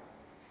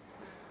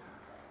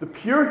 The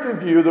Puritan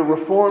view, the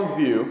Reformed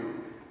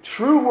view,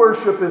 true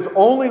worship is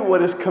only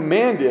what is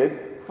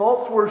commanded.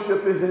 False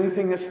worship is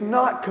anything that's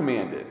not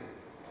commanded.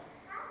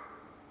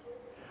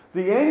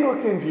 The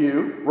Anglican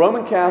view,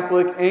 Roman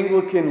Catholic,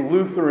 Anglican,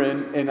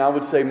 Lutheran, and I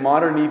would say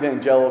modern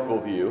evangelical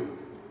view,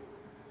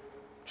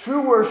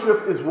 true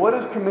worship is what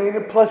is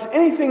commanded plus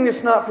anything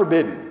that's not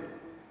forbidden.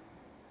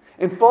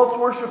 And false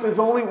worship is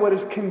only what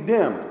is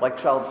condemned, like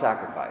child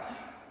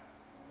sacrifice.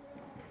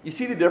 You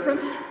see the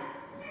difference?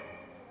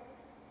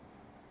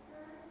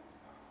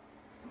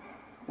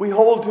 We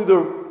hold to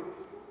the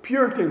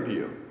Puritan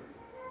view.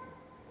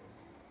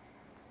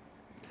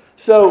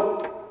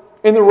 So,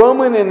 in the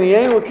Roman and the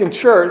Anglican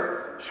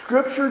Church,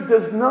 Scripture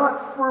does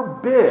not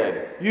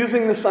forbid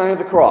using the sign of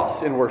the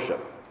cross in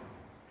worship.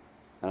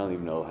 I don't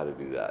even know how to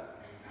do that.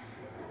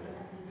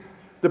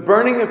 The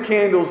burning of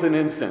candles and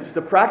incense,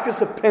 the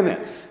practice of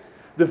penance,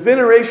 the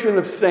veneration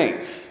of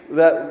saints.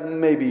 That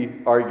may be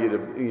argued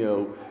of,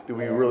 do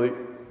we really,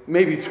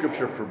 maybe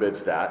Scripture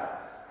forbids that.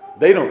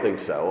 They don't think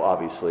so,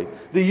 obviously.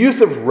 The use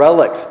of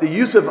relics, the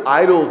use of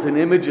idols and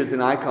images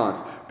and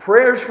icons,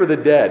 prayers for the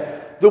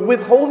dead, the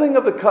withholding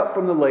of the cup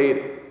from the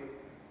laity.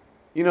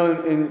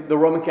 In the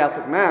Roman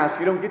Catholic Mass,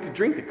 you don't get to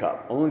drink the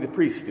cup. Only the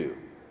priests do.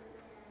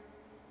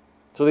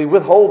 So they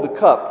withhold the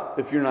cup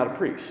if you're not a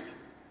priest.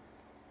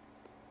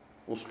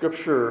 Well,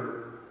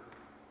 Scripture,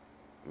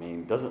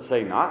 doesn't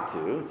say not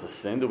to. It's a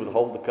sin to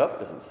withhold the cup. It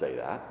doesn't say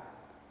that.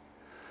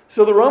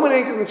 So the Roman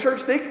Anglican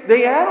Church,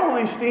 they add all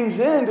these things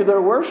into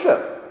their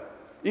worship.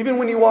 Even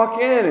when you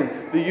walk in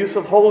and the use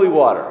of holy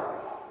water,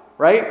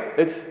 right?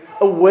 It's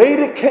a way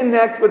to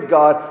connect with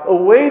God, a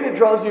way that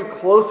draws you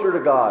closer to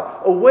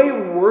God, a way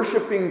of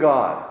worshiping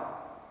God,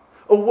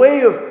 a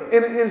way of,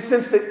 in a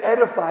sense, that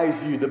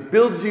edifies you, that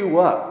builds you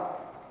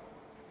up.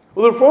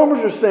 Well, the Reformers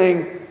are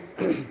saying,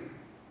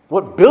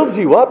 what builds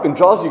you up and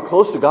draws you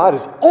close to God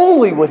is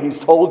only what He's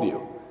told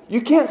you.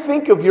 You can't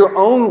think of your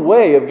own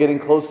way of getting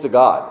close to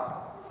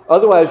God.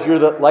 Otherwise, you're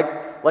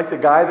like the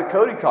guy that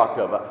Cody talked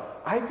about.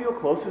 I feel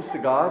closest to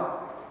God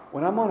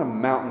when I'm on a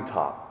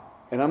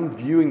mountaintop and I'm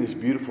viewing this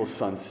beautiful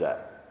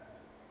sunset.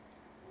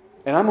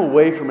 And I'm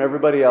away from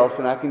everybody else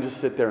and I can just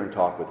sit there and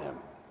talk with Him.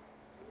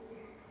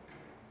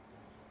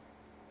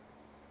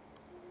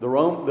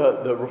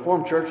 The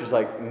Reformed Church is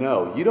like,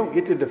 no, you don't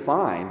get to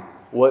define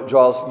what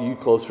draws you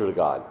closer to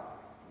God.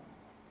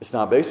 It's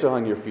not based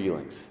on your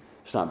feelings.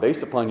 It's not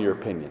based upon your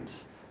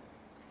opinions.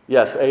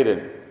 Yes,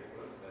 Aiden.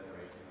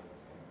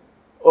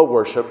 Oh,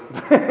 worship.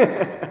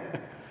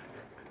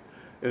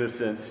 In a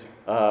sense.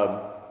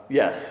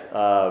 Yes.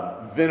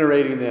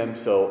 Venerating them,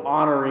 so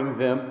honoring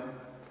them,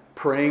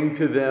 praying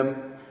to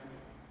them,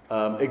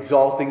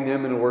 exalting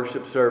them in a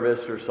worship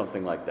service or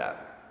something like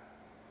that.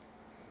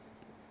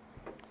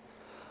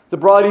 The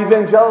broad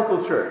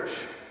evangelical church.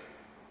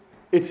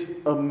 It's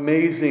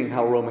amazing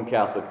how Roman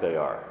Catholic they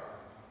are.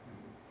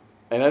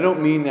 And I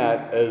don't mean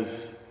that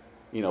as,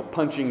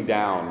 punching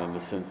down in the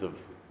sense of,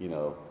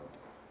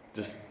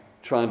 just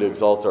trying to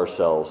exalt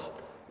ourselves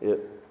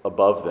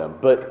above them.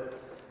 But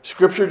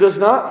Scripture does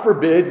not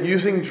forbid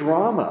using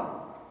drama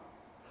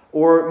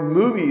or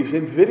movies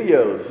and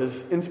videos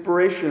as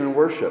inspiration in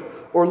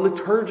worship, or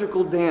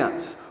liturgical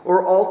dance,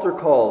 or altar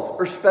calls,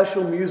 or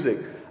special music.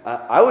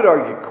 I would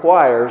argue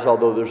choirs,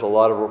 although there's a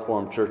lot of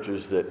Reformed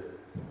churches that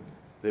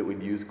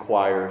would use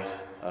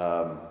choirs.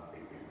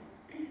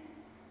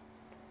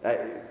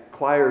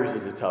 Choirs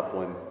is a tough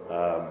one.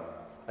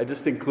 I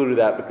just included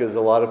that because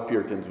a lot of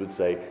Puritans would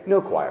say,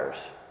 no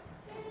choirs.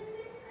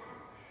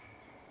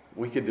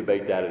 We could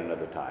debate that at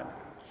another time.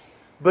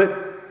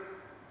 But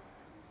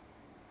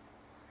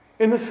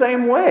in the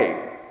same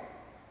way,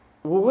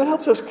 what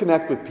helps us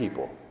connect with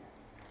people?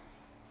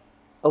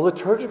 A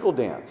liturgical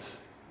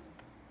dance.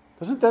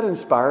 Doesn't that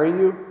inspire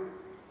you?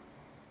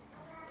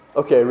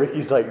 Okay,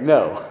 Ricky's like,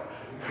 no.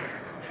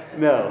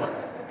 No.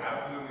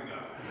 Absolutely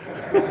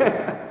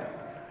not.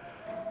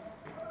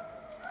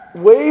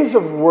 Ways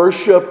of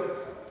worship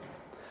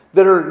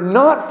that are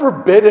not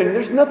forbidden.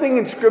 There's nothing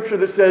in Scripture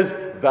that says,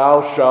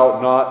 thou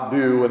shalt not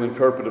do an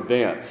interpretive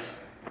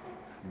dance.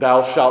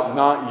 Thou shalt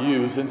not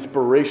use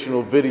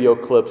inspirational video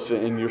clips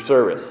in your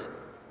service.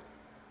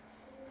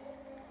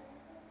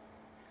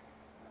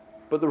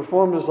 But the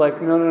Reformed is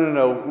like,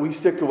 no. We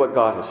stick to what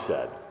God has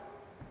said.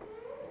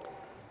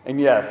 And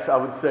yes, I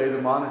would say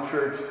the modern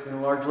church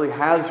largely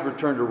has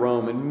returned to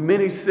Rome in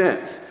many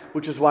sense,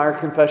 which is why our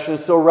confession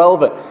is so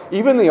relevant.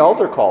 Even the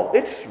altar call,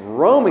 it's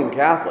Roman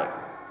Catholic.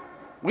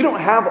 We don't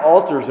have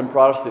altars in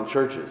Protestant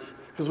churches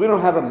because we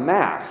don't have a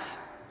Mass.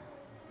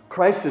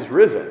 Christ is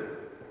risen.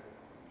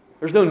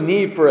 There's no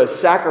need for a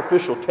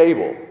sacrificial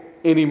table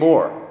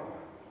anymore.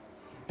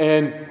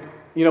 And,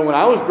 when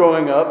I was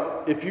growing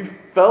up, if you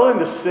fell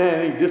into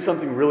sin and you did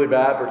something really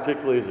bad,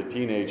 particularly as a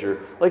teenager,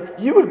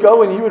 you would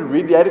go and you would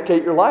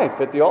rededicate your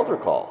life at the altar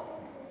call.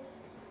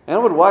 And I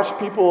would watch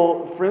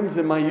friends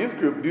in my youth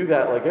group do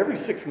that every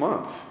 6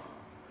 months.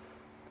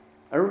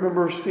 I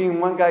remember seeing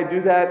one guy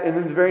do that, and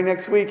then the very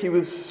next week he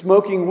was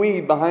smoking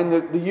weed behind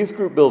the youth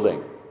group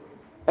building.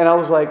 And I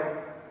was like,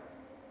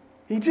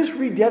 he just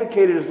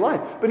rededicated his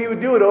life. But he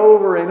would do it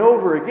over and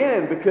over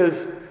again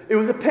because it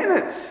was a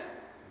penance.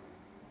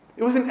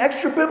 It was an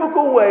extra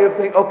biblical way of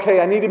thinking, okay,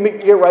 I need to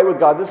get right with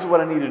God. This is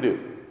what I need to do.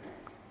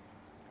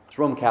 It's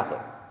Roman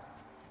Catholic.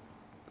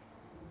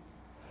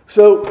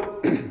 So,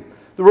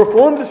 the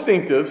Reformed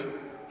distinctives,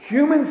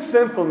 human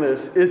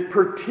sinfulness is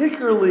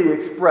particularly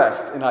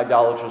expressed in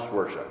idolatrous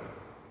worship.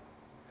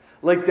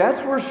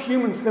 That's where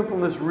human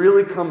sinfulness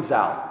really comes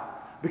out.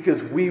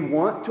 Because we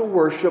want to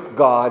worship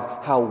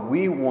God how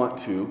we want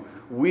to.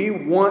 We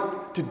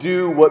want to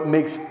do what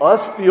makes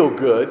us feel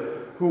good,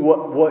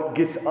 what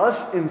gets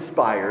us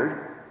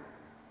inspired.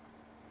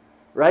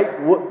 Right?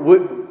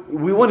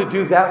 We want to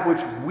do that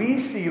which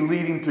we see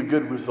leading to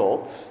good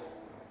results.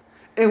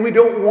 And we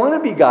don't want to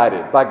be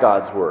guided by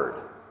God's word.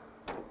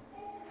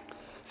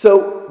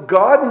 So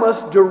God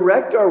must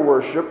direct our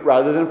worship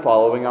rather than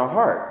following our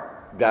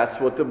heart. That's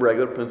what the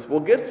Regulative principle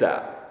gets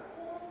at.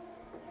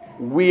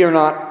 We are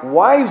not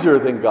wiser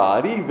than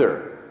God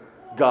either.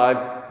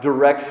 God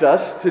directs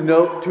us to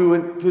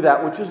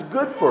that which is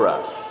good for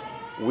us.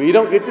 We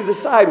don't get to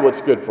decide what's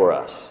good for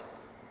us.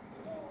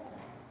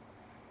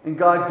 And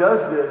God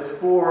does this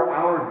for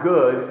our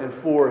good and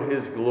for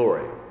His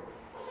glory.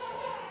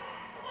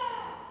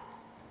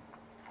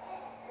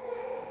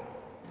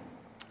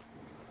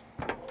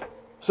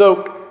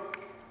 So,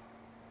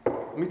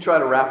 let me try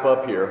to wrap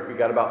up here. We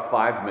got about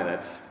 5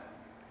 minutes.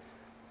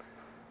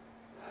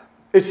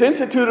 It's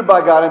instituted by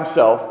God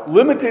Himself,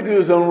 limited to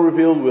His own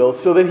revealed will,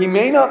 so that He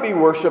may not be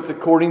worshipped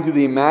according to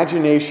the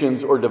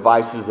imaginations or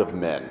devices of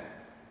men.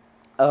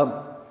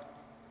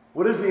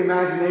 What is the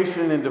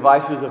imagination and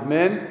devices of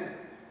men?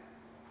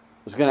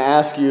 I was going to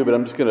ask you, but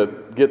I'm just going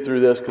to get through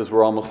this because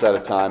we're almost out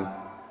of time.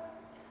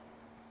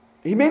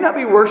 He may not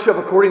be worshipped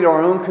according to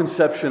our own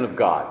conception of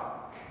God.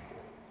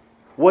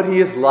 What He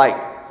is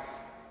like,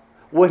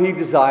 what He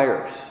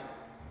desires,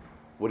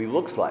 what He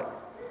looks like,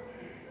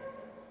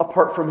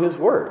 apart from His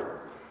word.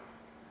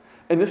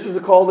 And this is a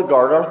call to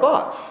guard our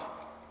thoughts.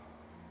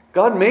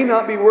 God may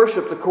not be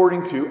worshipped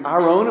according to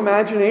our own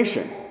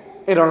imagination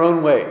in our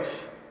own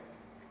ways.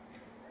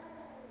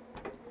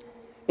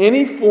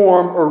 Any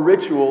form or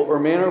ritual or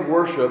manner of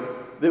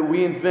worship that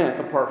we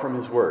invent apart from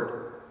His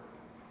word.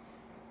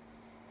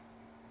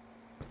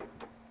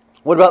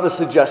 What about the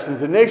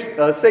suggestions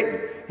of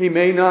Satan? He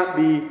may not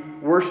be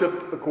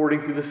worshipped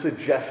according to the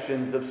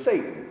suggestions of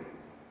Satan.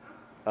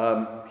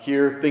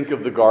 Here, think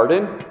of the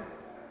garden,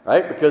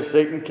 right? Because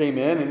Satan came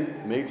in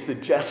and made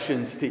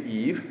suggestions to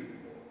Eve.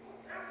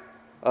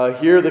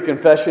 Here, the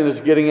confession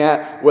is getting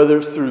at whether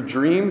it's through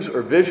dreams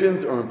or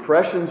visions or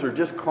impressions or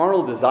just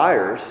carnal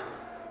desires,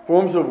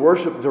 forms of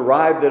worship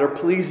derived that are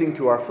pleasing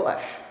to our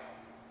flesh.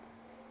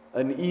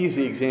 An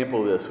easy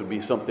example of this would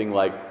be something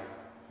like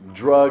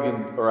drug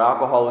or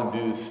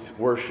alcohol-induced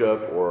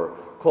worship or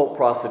cult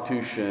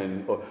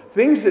prostitution, or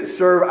things that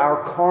serve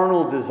our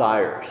carnal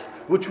desires,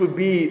 which would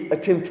be a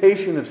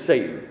temptation of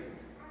Satan.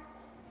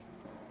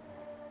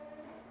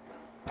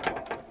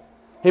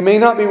 He may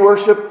not be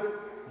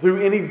worshipped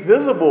through any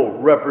visible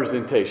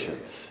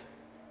representations.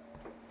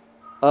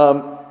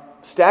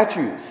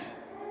 Statues,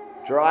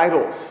 which are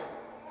idols,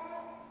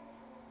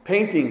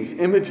 paintings,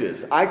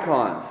 images,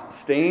 icons,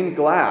 stained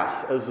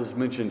glass, as was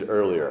mentioned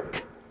earlier.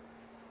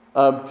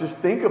 Just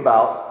think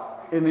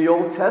about, in the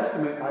Old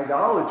Testament,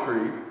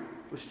 idolatry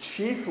was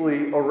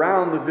chiefly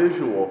around the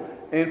visual,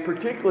 and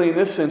particularly in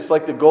this sense,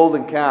 like the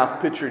golden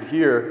calf pictured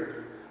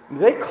here,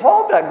 they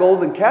called that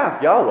golden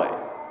calf Yahweh.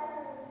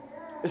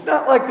 It's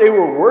not like they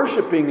were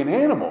worshiping an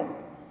animal.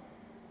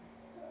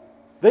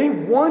 They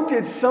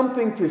wanted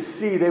something to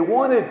see. They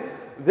wanted,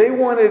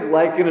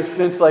 like, in a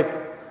sense, like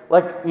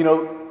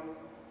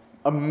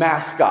a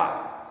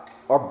mascot.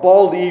 Our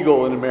bald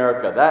eagle in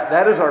America.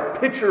 That is our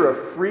picture of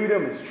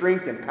freedom and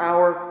strength and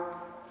power.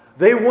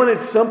 They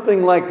wanted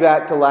something like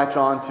that to latch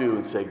onto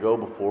and say, go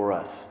before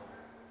us.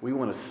 We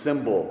want a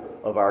symbol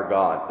of our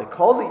God. They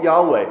called it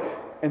Yahweh.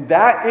 And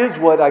that is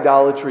what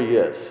idolatry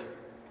is.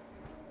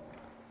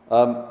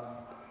 Of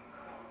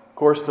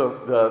course,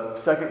 the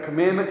second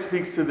commandment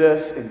speaks to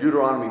this. In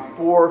Deuteronomy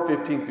 4,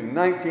 15 through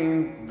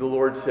 19, the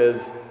Lord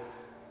says,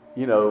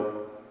 you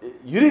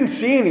didn't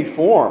see any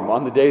form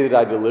on the day that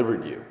I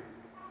delivered you.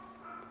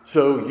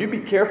 So you be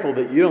careful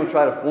that you don't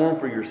try to form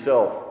for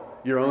yourself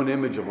your own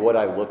image of what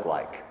I look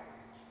like.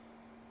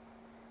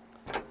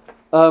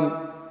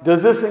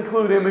 Does this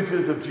include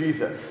images of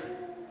Jesus?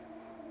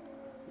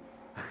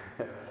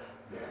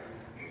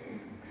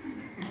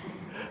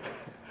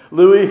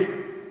 Louis? It's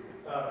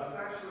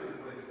actually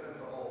what extends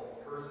to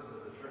all persons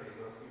of the Trinity,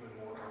 so it's even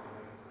more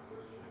comprehensive for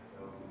Christians.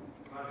 So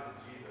it's not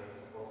just Jesus,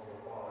 it's also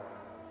the Father and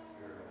the Holy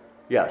Spirit.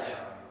 Yes.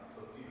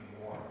 So it's even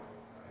more.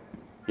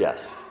 Right?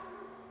 Yes.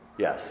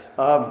 Yes.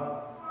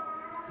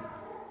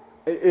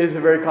 It is a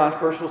very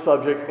controversial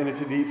subject, and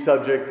it's a deep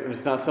subject, and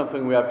it's not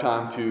something we have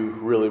time to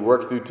really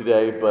work through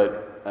today,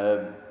 but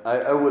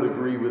I would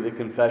agree with the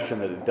confession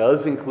that it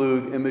does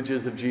include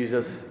images of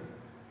Jesus.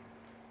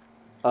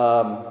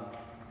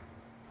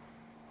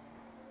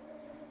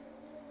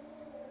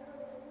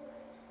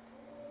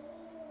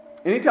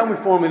 Anytime we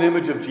form an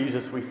image of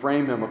Jesus, we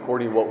frame him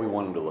according to what we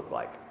want him to look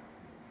like.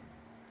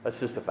 That's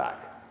just a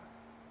fact.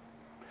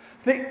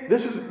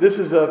 This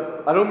is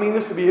I don't mean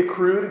this to be a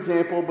crude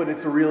example, but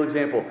it's a real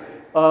example.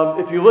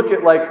 If you look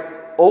at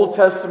Old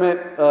Testament,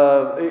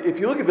 if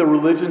you look at the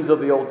religions of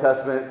the Old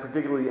Testament,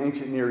 particularly the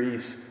ancient Near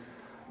East,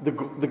 the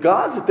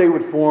gods that they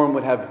would form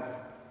would have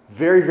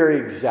very, very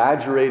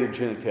exaggerated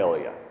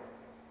genitalia.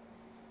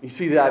 You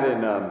see that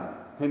in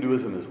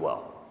Hinduism as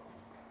well.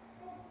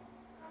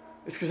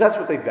 It's because that's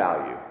what they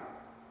value.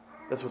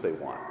 That's what they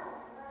want.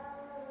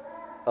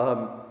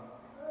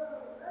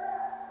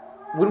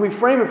 When we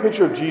frame a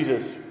picture of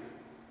Jesus,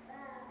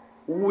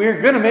 we're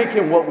going to make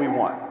him what we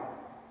want.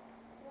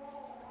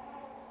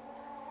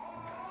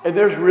 And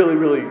there's really,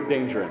 really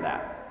danger in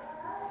that.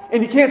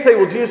 And you can't say,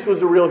 well, Jesus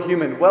was a real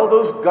human. Well,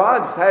 those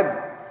gods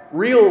had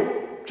real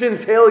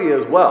genitalia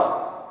as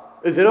well.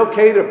 Is it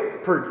okay to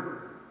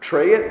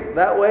portray it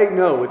that way?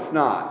 No, it's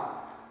not.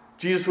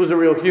 Jesus was a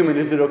real human.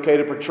 Is it okay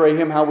to portray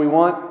him how we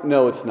want?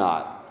 No, it's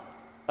not.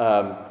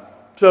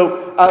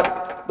 So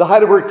the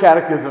Heidelberg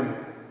Catechism,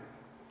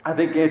 I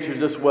think,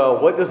 answers this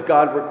well. What does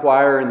God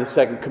require in the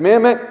second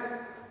commandment?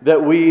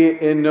 That we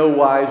in no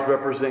wise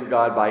represent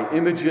God by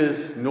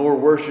images, nor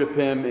worship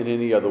him in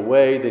any other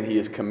way than he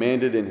has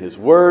commanded in his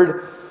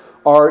word.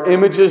 Are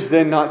images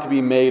then not to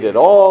be made at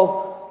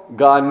all?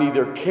 God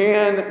neither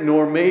can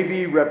nor may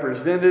be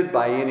represented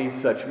by any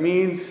such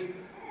means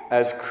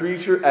as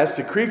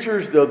to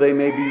creatures, though they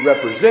may be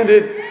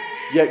represented.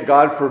 Yet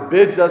God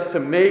forbids us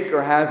to make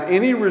or have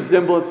any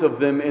resemblance of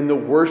them in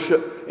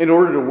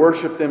order to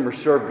worship them or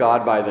serve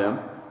God by them.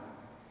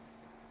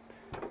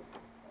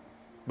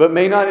 But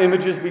may not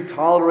images be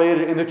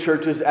tolerated in the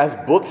churches as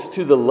books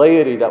to the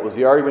laity? That was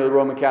the argument of the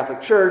Roman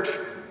Catholic Church.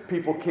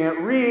 People can't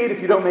read.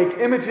 If you don't make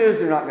images,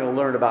 they're not going to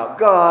learn about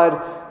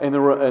God. And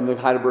the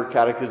Heidelberg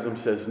Catechism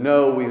says,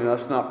 no, we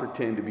must not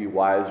pretend to be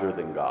wiser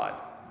than God,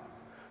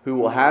 who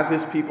will have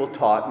his people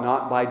taught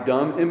not by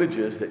dumb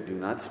images that do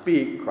not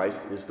speak.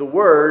 Christ is the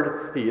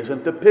Word. He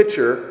isn't the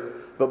picture,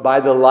 but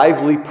by the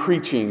lively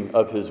preaching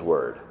of his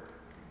Word.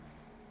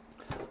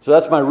 So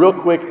that's my real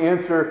quick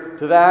answer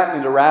to that.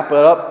 And to wrap it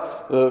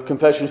up, the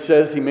confession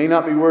says he may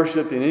not be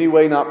worshipped in any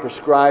way not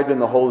prescribed in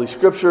the Holy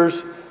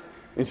Scriptures.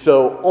 And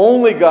so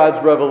only God's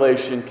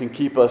revelation can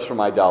keep us from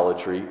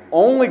idolatry.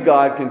 Only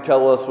God can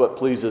tell us what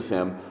pleases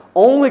Him.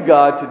 Only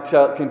God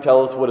can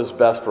tell us what is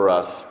best for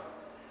us.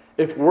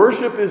 If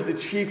worship is the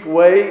chief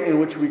way in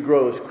which we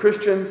grow as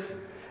Christians,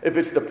 if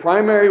it's the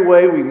primary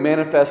way we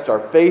manifest our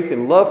faith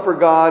and love for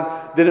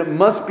God, then it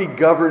must be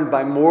governed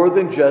by more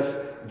than just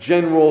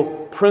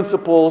general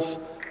principles.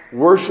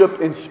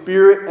 Worship in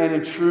spirit and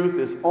in truth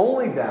is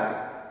only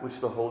that which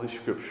the Holy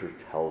Scripture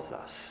tells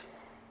us.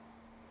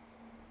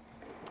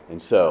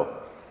 And so,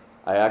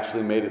 I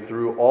actually made it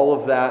through all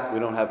of that. We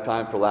don't have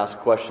time for last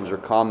questions or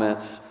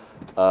comments.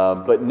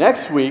 But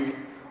next week,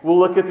 we'll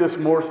look at this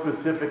more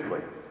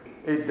specifically.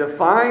 It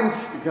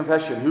defines the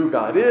confession, who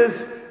God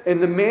is,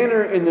 and the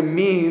manner and the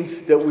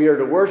means that we are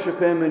to worship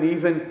Him, and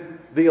even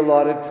the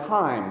allotted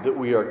time that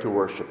we are to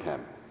worship Him.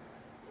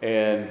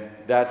 And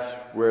that's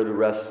where the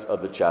rest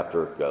of the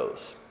chapter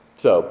goes.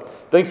 So,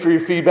 thanks for your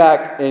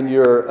feedback and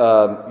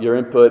your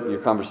input,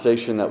 your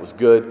conversation. That was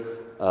good.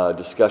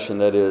 Discussion,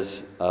 that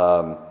is.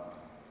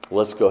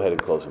 Let's go ahead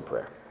and close in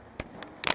prayer.